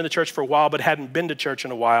a member of the church for a while, but hadn't been to church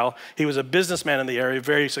in a while. He was a businessman in the area, a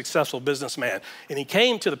very successful businessman. And he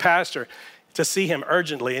came to the pastor to see him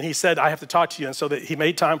urgently, and he said, "I have to talk to you." And so that he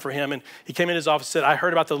made time for him, and he came in his office and said, "I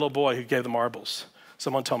heard about the little boy who gave the marbles.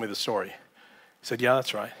 Someone told me the story." He said, "Yeah,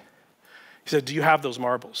 that's right." He said, "Do you have those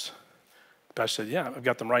marbles?" The pastor said, "Yeah, I've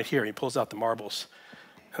got them right here." He pulls out the marbles.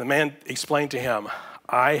 And the man explained to him,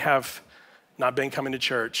 "I have not been coming to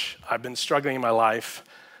church. I've been struggling in my life.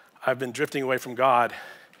 I've been drifting away from God.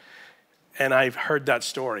 And I've heard that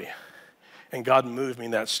story. And God moved me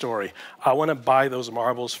in that story. I want to buy those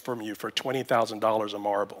marbles from you for $20,000 a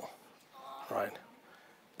marble, right,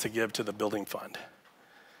 to give to the building fund."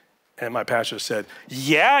 And my pastor said,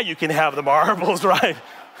 "Yeah, you can have the marbles," right?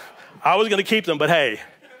 I was going to keep them, but hey,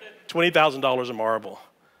 $20,000 a marble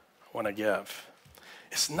I want to give.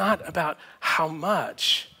 It's not about how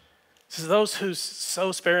much. It's those who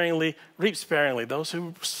sow sparingly, reap sparingly. Those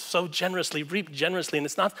who sow generously, reap generously. And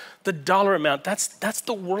it's not the dollar amount. That's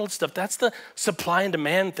the world stuff. That's the supply and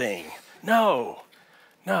demand thing. No,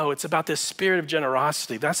 it's about this spirit of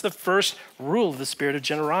generosity. That's the first rule of the spirit of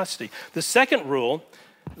generosity. The second rule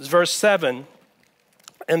is verse 7,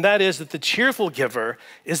 and that is that the cheerful giver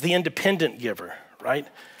is the independent giver, right?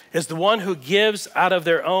 Is the one who gives out of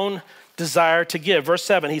their own desire to give. Verse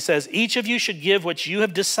 7, he says, "Each of you should give what you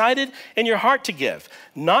have decided in your heart to give,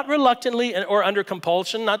 not reluctantly or under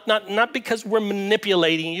compulsion, not because we're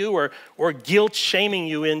manipulating you or guilt shaming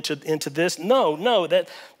you into this. No, that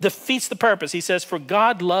defeats the purpose." He says, "For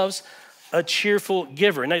God loves a cheerful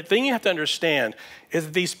giver." Now, the thing you have to understand is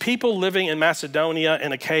that these people living in Macedonia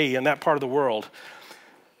and Achaia and that part of the world,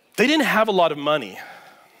 they didn't have a lot of money.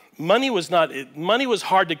 Money was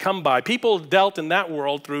hard to come by. People dealt in that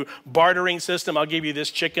world through bartering system. I'll give you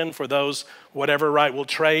this chicken for those whatever, right? We'll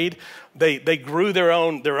trade. They grew their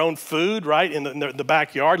own food, right, in the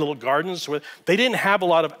backyard, little gardens. They didn't have a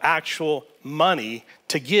lot of actual money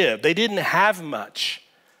to give. They didn't have much.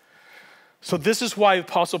 So this is why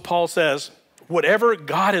Apostle Paul says, whatever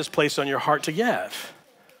God has placed on your heart to give,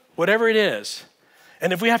 whatever it is.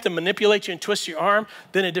 And if we have to manipulate you and twist your arm,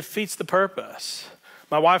 then it defeats the purpose.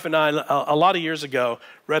 My wife and I, a lot of years ago,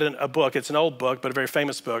 read a book. It's an old book, but a very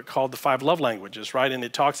famous book called The 5 Love Languages, right? And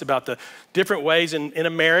it talks about the different ways in a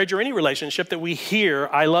marriage or any relationship that we hear,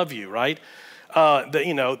 "I love you," right?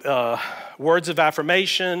 Words of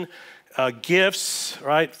affirmation, gifts,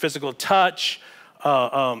 right? Physical touch,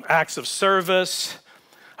 acts of service.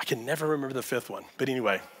 I can never remember the 5th one, but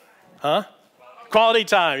anyway. Quality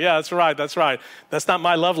time. Yeah, that's right. That's not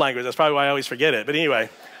my love language. That's probably why I always forget it, but anyway.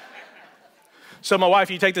 So my wife,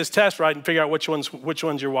 you take this test, right, and figure out which one's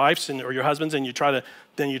your wife's or your husband's, and you try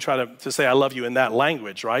to say "I love you" in that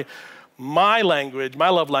language, right? My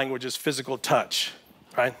love language is physical touch,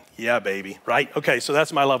 right? Yeah, baby, right? Okay, so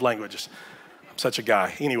that's my love languages. I'm such a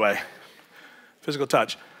guy. Anyway, physical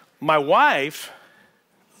touch. My wife,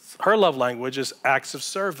 her love language is acts of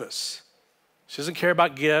service. She doesn't care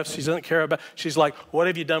about gifts. She's like, what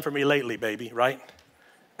have you done for me lately, baby, right?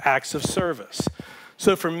 Acts of service.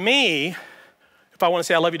 So for me, if I want to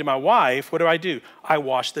say I love you to my wife, what do? I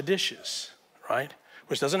wash the dishes, right?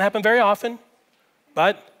 Which doesn't happen very often,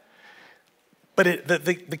 but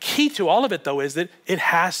the key to all of it, though, is that it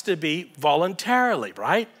has to be voluntarily,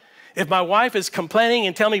 right? If my wife is complaining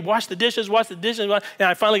and telling me, wash the dishes, and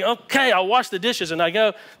I finally go, okay, I'll wash the dishes, and I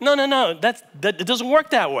go, no, it doesn't work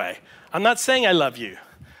that way. I'm not saying I love you.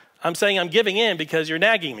 I'm saying I'm giving in because you're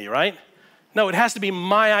nagging me, right? No, it has to be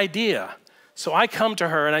my idea. So I come to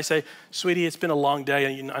her and I say, sweetie, it's been a long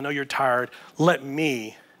day, and I know you're tired. Let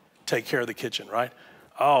me take care of the kitchen, right?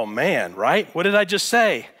 Oh, man, right? What did I just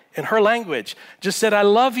say? In her language, just said, I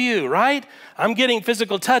love you, right? I'm getting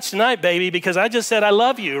physical touch tonight, baby, because I just said, I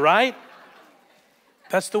love you, right?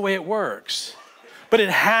 That's the way it works. But it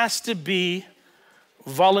has to be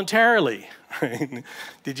voluntarily.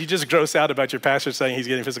 Did you just gross out about your pastor saying he's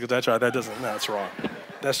getting physical touch? No, that's wrong.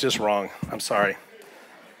 That's just wrong. I'm sorry.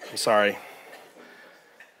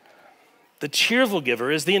 The cheerful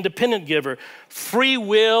giver is the independent giver. Free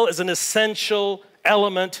will is an essential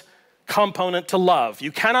component to love.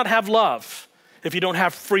 You cannot have love if you don't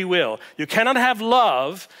have free will. You cannot have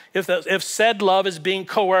love if said love is being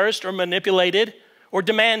coerced or manipulated or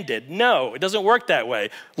demanded. No, it doesn't work that way.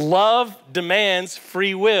 Love demands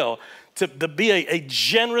free will. To be a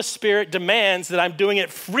generous spirit demands that I'm doing it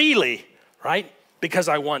freely, right? Because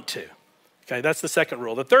I want to. Okay, that's the second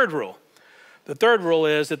rule. The third rule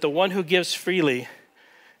is that the one who gives freely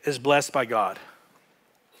is blessed by God.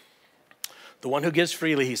 The one who gives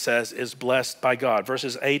freely, he says, is blessed by God.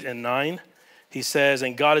 Verses 8 and 9, he says,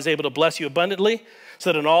 and God is able to bless you abundantly,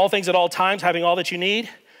 so that in all things at all times, having all that you need,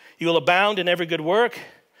 you will abound in every good work,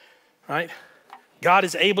 right? God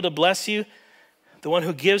is able to bless you. The one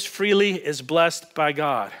who gives freely is blessed by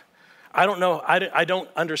God. I don't know, I don't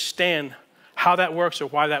understand how that works or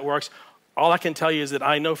why that works. All I can tell you is that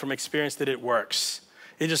I know from experience that it works.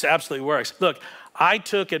 It just absolutely works. Look, I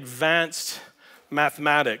took advanced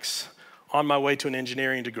mathematics on my way to an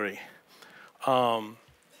engineering degree.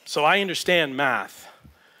 So I understand math.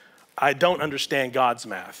 I don't understand God's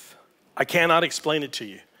math. I cannot explain it to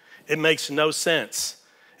you. It makes no sense.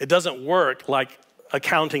 It doesn't work like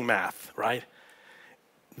accounting math, right?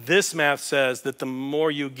 This math says that the more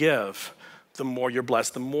you give, the more you're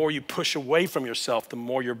blessed. The more you push away from yourself, the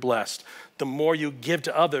more you're blessed. The more you give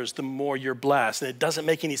to others, the more you're blessed. And it doesn't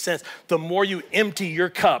make any sense. The more you empty your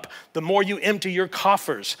cup, the more you empty your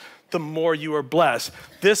coffers, the more you are blessed.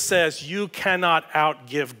 This says you cannot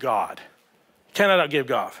outgive God. Cannot outgive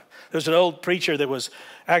God. There's an old preacher that was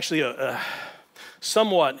actually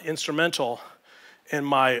somewhat instrumental in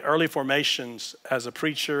my early formations as a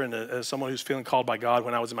preacher and as someone who's feeling called by God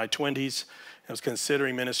when I was in my 20s. I was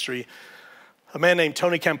considering ministry. A man named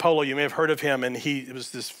Tony Campolo, you may have heard of him, and he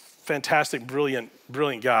was this fantastic, brilliant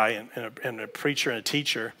guy and a preacher and a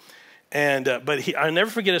teacher. But I'll never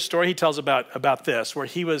forget a story he tells about this, where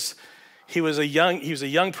he was a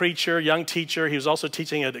young preacher, young teacher. He was also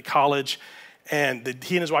teaching at college, and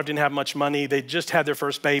he and his wife didn't have much money. They just had their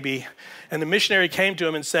first baby, and the missionary came to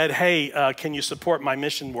him and said, "Hey, can you support my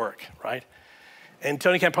mission work?" Right? And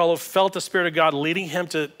Tony Campolo felt the Spirit of God leading him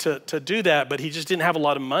to do that, but he just didn't have a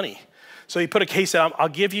lot of money. So he put a case out. I'll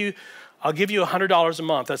give you $100 a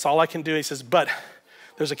month. That's all I can do. He says, but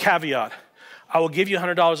there's a caveat. I will give you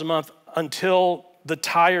 $100 a month until the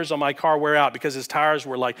tires on my car wear out, because his tires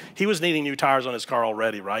were he was needing new tires on his car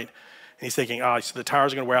already, right? And he's thinking, so the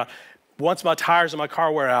tires are going to wear out. Once my tires on my car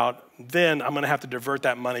wear out, then I'm going to have to divert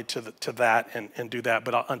that money to that and do that.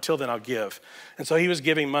 But until then, I'll give. And so he was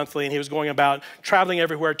giving monthly, and he was going about traveling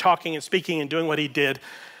everywhere, talking and speaking and doing what he did.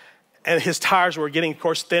 And his tires were getting, of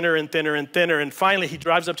course, thinner and thinner and thinner. And finally, he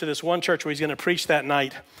drives up to this one church where he's going to preach that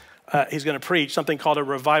night. He's going to preach something called a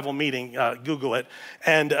revival meeting. Google it.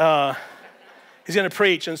 And he's going to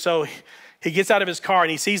preach. And so he gets out of his car and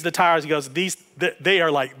he sees the tires. He goes,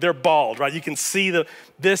 they're bald, right? You can see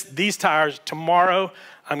these tires. Tomorrow,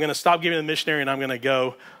 I'm going to stop giving to the missionary and I'm going to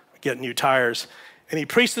go get new tires. And he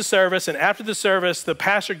preached the service, and after the service, the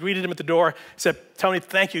pastor greeted him at the door. He said, Tony,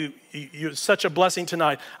 thank you. You're such a blessing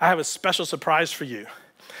tonight. I have a special surprise for you.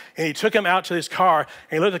 And he took him out to his car,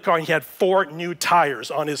 and he looked at the car, and he had 4 new tires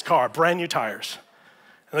on his car, brand new tires.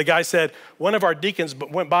 And the guy said, one of our deacons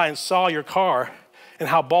went by and saw your car and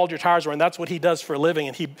how bald your tires were, and that's what he does for a living.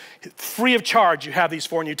 And free of charge, you have these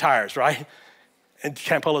 4 new tires, right? And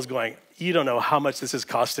Campolo's going, you don't know how much this is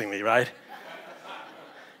costing me, right?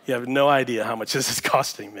 You have no idea how much this is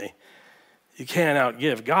costing me. You can't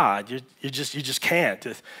outgive God. You just can't.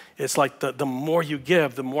 It's like the more you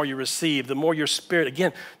give, the more you receive, the more your spirit.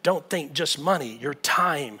 Again, don't think just money. Your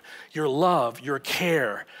time, your love, your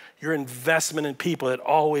care, your investment in people, it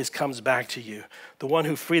always comes back to you. The one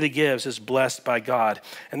who freely gives is blessed by God.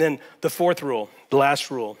 And then the fourth rule, the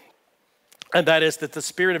last rule, and that is that the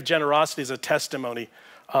spirit of generosity is a testimony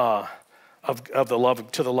of the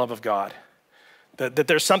love to the love of God. That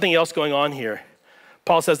there's something else going on here.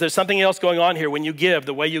 Paul says there's something else going on here when you give,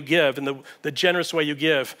 the way you give, and the generous way you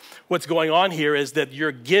give. What's going on here is that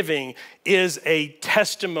your giving is a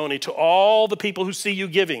testimony to all the people who see you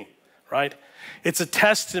giving, right? It's a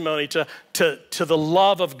testimony to the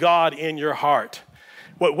love of God in your heart.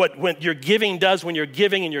 What your giving does when you're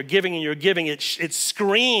giving and you're giving and you're giving, it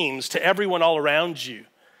screams to everyone all around you,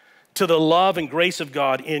 to the love and grace of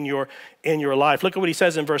God in your life. Look at what he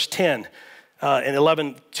says in verse 10.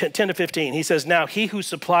 In 10 to 15, he says, now he who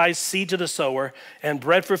supplies seed to the sower and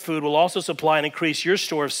bread for food will also supply and increase your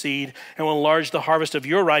store of seed and will enlarge the harvest of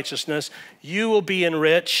your righteousness. You will be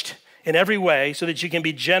enriched in every way so that you can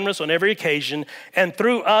be generous on every occasion. And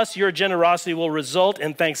through us, your generosity will result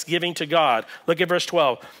in thanksgiving to God. Look at verse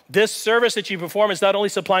 12. This service that you perform is not only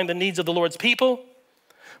supplying the needs of the Lord's people,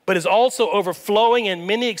 but is also overflowing in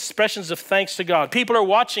many expressions of thanks to God. People are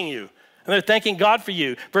watching you. And they're thanking God for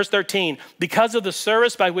you. Verse 13, because of the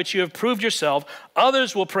service by which you have proved yourself,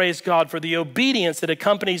 others will praise God for the obedience that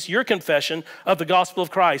accompanies your confession of the gospel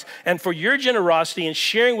of Christ and for your generosity in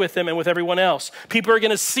sharing with them and with everyone else. People are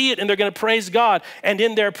going to see it and they're going to praise God. And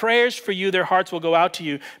in their prayers for you, their hearts will go out to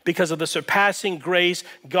you because of the surpassing grace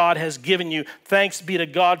God has given you. Thanks be to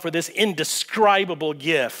God for this indescribable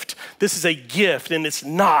gift. This is a gift, and it's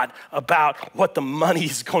not about what the money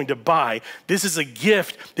is going to buy. This is a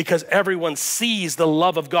gift because everyone sees the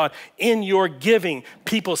love of God in your giving.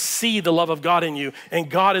 People see the love of God in you,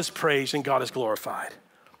 and God is praised and God is glorified.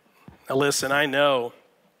 Now listen, I know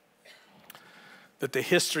that the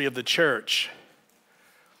history of the church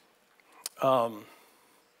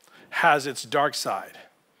has its dark side.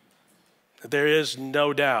 There is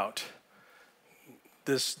no doubt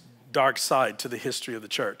this dark side to the history of the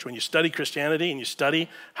church. When you study Christianity and you study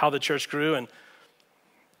how the church grew and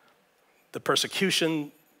the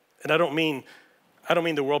persecution, and I don't mean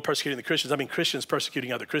the world persecuting the Christians. I mean Christians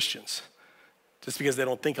persecuting other Christians just because they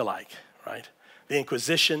don't think alike, right? The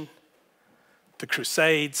Inquisition, the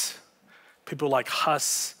Crusades, people like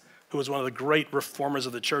Huss, who was one of the great reformers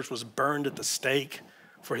of the church, was burned at the stake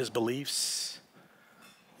for his beliefs.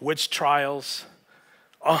 Witch trials,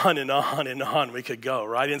 on and on and on we could go,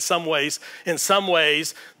 right? In some ways,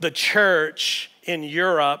 the church in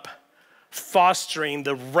Europe fostering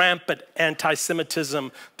the rampant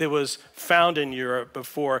anti-Semitism that was found in Europe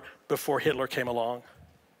before Hitler came along.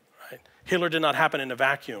 Right? Hitler did not happen in a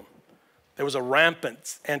vacuum. There was a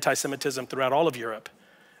rampant anti-Semitism throughout all of Europe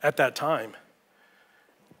at that time,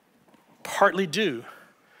 partly due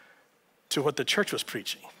to what the church was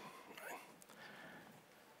preaching. Right?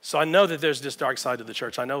 So I know that there's this dark side to the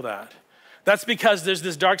church. I know that. That's because there's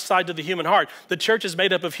this dark side to the human heart. The church is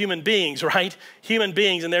made up of human beings, right? Human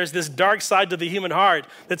beings, and there's this dark side to the human heart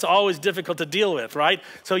that's always difficult to deal with, right?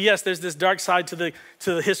 So yes, there's this dark side to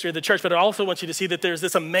the history of the church, but I also want you to see that there's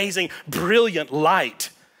this amazing, brilliant light.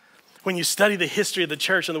 When you study the history of the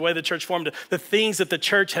church and the way the church formed, the things that the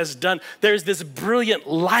church has done, there's this brilliant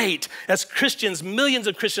light as Christians, millions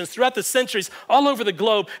of Christians throughout the centuries all over the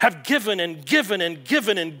globe have given and given and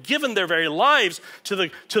given and given their very lives to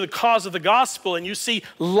the cause of the gospel. And you see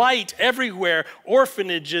light everywhere,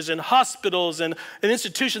 orphanages and hospitals and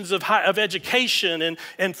institutions of education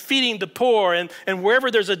and feeding the poor. And wherever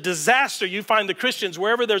there's a disaster, you find the Christians.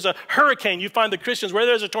 Wherever there's a hurricane, you find the Christians. Where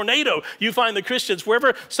there's a tornado, you find the Christians.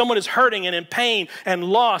 Wherever someone is hurting and in pain and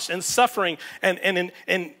lost and suffering and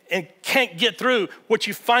can't get through, what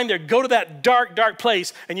you find there, go to that dark, dark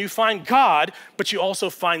place and you find God, but you also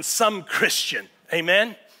find some Christian,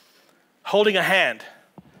 amen? Holding a hand,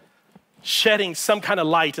 shedding some kind of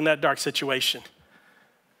light in that dark situation.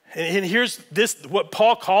 And here's this, what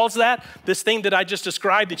Paul calls that, this thing that I just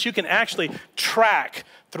described that you can actually track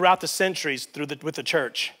throughout the centuries with the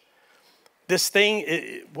church. This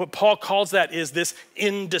thing, what Paul calls that is this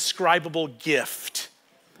indescribable gift.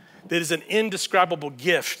 That is an indescribable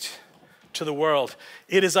gift to the world.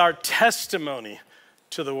 It is our testimony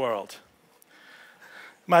to the world.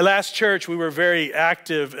 My last church, we were very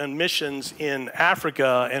active in missions in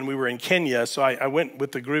Africa, and we were in Kenya. So I went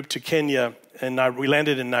with the group to Kenya, and we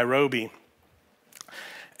landed in Nairobi.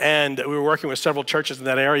 And we were working with several churches in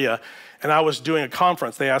that area. And I was doing a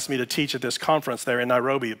conference. They asked me to teach at this conference there in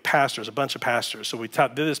Nairobi, pastors, a bunch of pastors. So we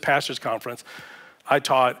did this pastors conference. I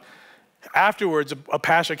taught. Afterwards, a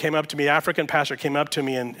pastor came up to me, African pastor came up to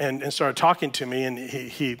me and started talking to me. And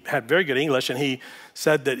he had very good English. And he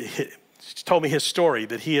said that he told me his story,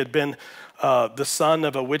 that he had been the son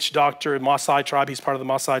of a witch doctor in Maasai tribe. He's part of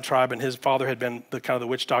the Maasai tribe. And his father had been the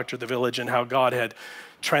witch doctor of the village, and how God had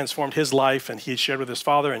transformed his life, and he shared with his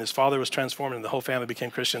father, and his father was transformed, and the whole family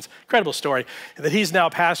became Christians. Incredible story. And that he's now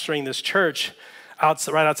pastoring this church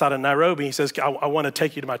right outside of Nairobi. He says, I want to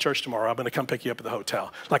take you to my church tomorrow. I'm going to come pick you up at the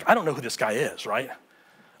hotel. Like, I don't know who this guy is, right?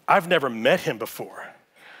 I've never met him before.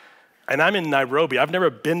 And I'm in Nairobi. I've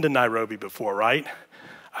never been to Nairobi before, right?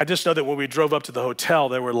 I just know that when we drove up to the hotel,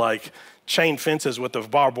 there were like chain fences with the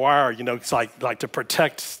barbed wire, it's like to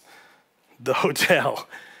protect the hotel.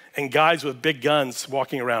 And guys with big guns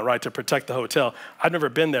walking around, right, to protect the hotel. I've never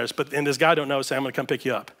been there, and this guy I don't know said, I'm going to come pick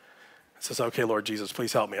you up. I says, okay, Lord Jesus,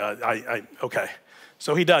 please help me. Okay.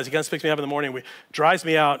 So he does. He comes picks me up in the morning. Drives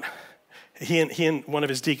me out. He and one of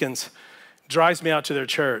his deacons drives me out to their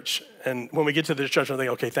church. And when we get to their church, I'm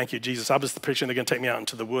thinking, okay, thank you, Jesus. I was picturing they're going to take me out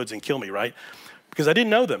into the woods and kill me, right? Because I didn't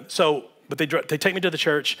know them. But they take me to the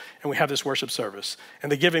church, and we have this worship service.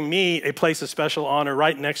 And they're giving me a place of special honor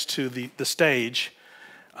right next to the stage,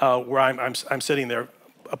 where I'm sitting there,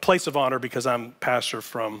 a place of honor because I'm pastor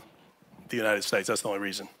from the United States. That's the only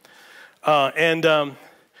reason. And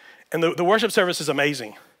the worship service is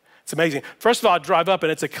amazing. It's amazing. First of all, I drive up,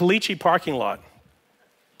 and it's a Kalichi parking lot,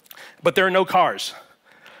 but there are no cars.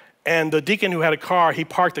 And the deacon who had a car, he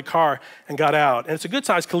parked the car and got out. And it's a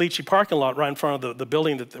good-sized Kalichi parking lot right in front of the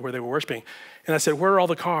building where they were worshiping. And I said, where are all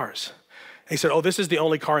the cars? And he said, oh, this is the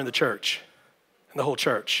only car in the church, in the whole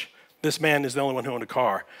church. This man is the only one who owned a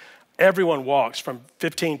car. Everyone walks from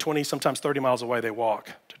 15, 20, sometimes 30 miles away. They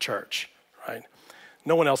walk to church, right?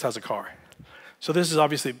 No one else has a car. So this is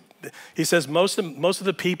obviously, he says most of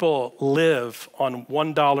the people live on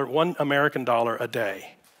 $1 American dollar a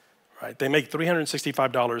day, right? They make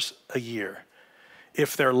 $365 a year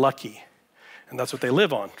if they're lucky. And that's what they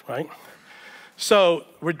live on, right? So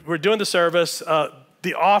we're doing the service.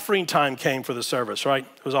 The offering time came for the service, right?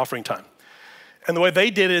 It was offering time. And the way they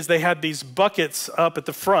did it is they had these buckets up at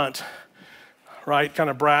the front, right, kind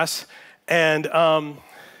of brass, and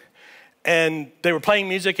they were playing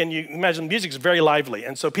music, and you imagine the music is very lively,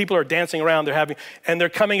 and so people are dancing around. They're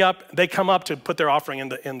coming up. They come up to put their offering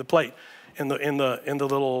in the plate, in the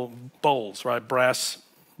little bowls, right, brass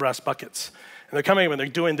buckets. And they're coming up and they're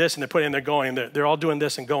doing this and they're putting, and they're going, and they're all doing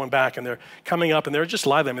this and going back, and they're coming up and they're just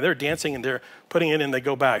lively. I mean, they're dancing and they're putting it in and they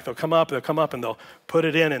go back. They'll come up and they'll put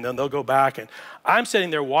it in and then they'll go back. And I'm sitting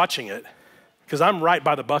there watching it because I'm right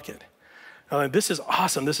by the bucket. I'm like, this is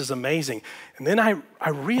awesome. This is amazing. And then I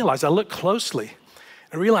realized, I looked closely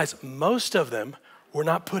and realized most of them were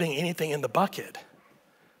not putting anything in the bucket.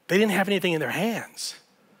 They didn't have anything in their hands.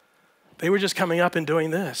 They were just coming up and doing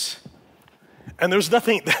this. And there was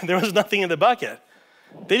nothing in the bucket.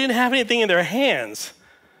 They didn't have anything in their hands.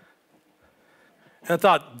 And I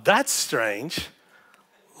thought, that's strange.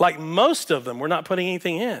 Like most of them were not putting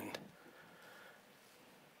anything in.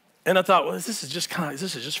 And I thought, well, this is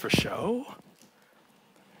just for show?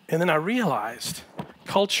 And then I realized,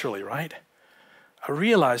 culturally, right? I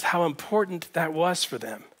realized how important that was for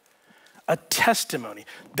them. A testimony.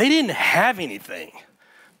 They didn't have anything.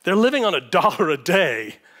 They're living on $1 a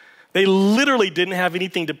day. They literally didn't have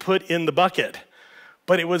anything to put in the bucket.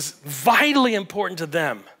 But it was vitally important to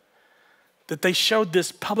them that they showed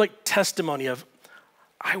this public testimony of,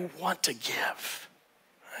 I want to give.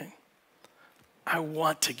 Right? I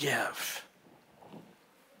want to give.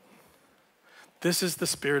 This is the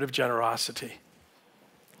spirit of generosity.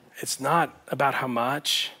 It's not about how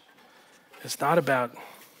much. It's not about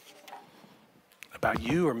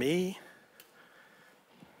you or me.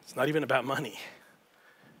 It's not even about money.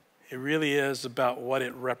 It really is about what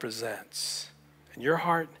it represents in your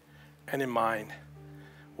heart and in mine.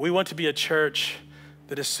 We want to be a church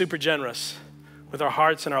that is super generous with our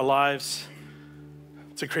hearts and our lives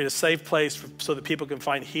to create a safe place so that people can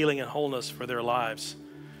find healing and wholeness for their lives.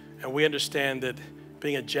 And we understand that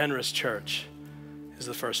being a generous church is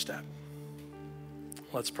the first step.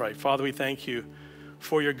 Let's pray. Father, we thank you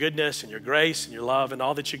for your goodness and your grace and your love and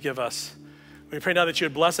all that you give us. We pray now that you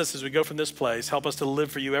would bless us as we go from this place. Help us to live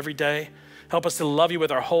for you every day. Help us to love you with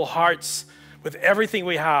our whole hearts, with everything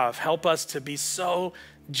we have. Help us to be so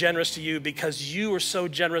generous to you because you are so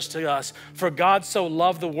generous to us. For God so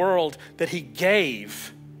loved the world that he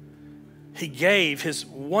gave his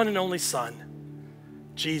one and only Son,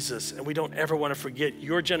 Jesus, and we don't ever want to forget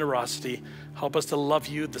your generosity. Help us to love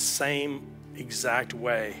you the same exact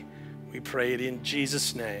way. We pray it in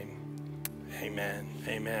Jesus' name. Amen.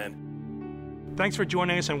 Amen. Thanks for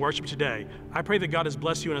joining us in worship today. I pray that God has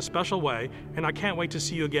blessed you in a special way, and I can't wait to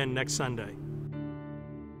see you again next Sunday.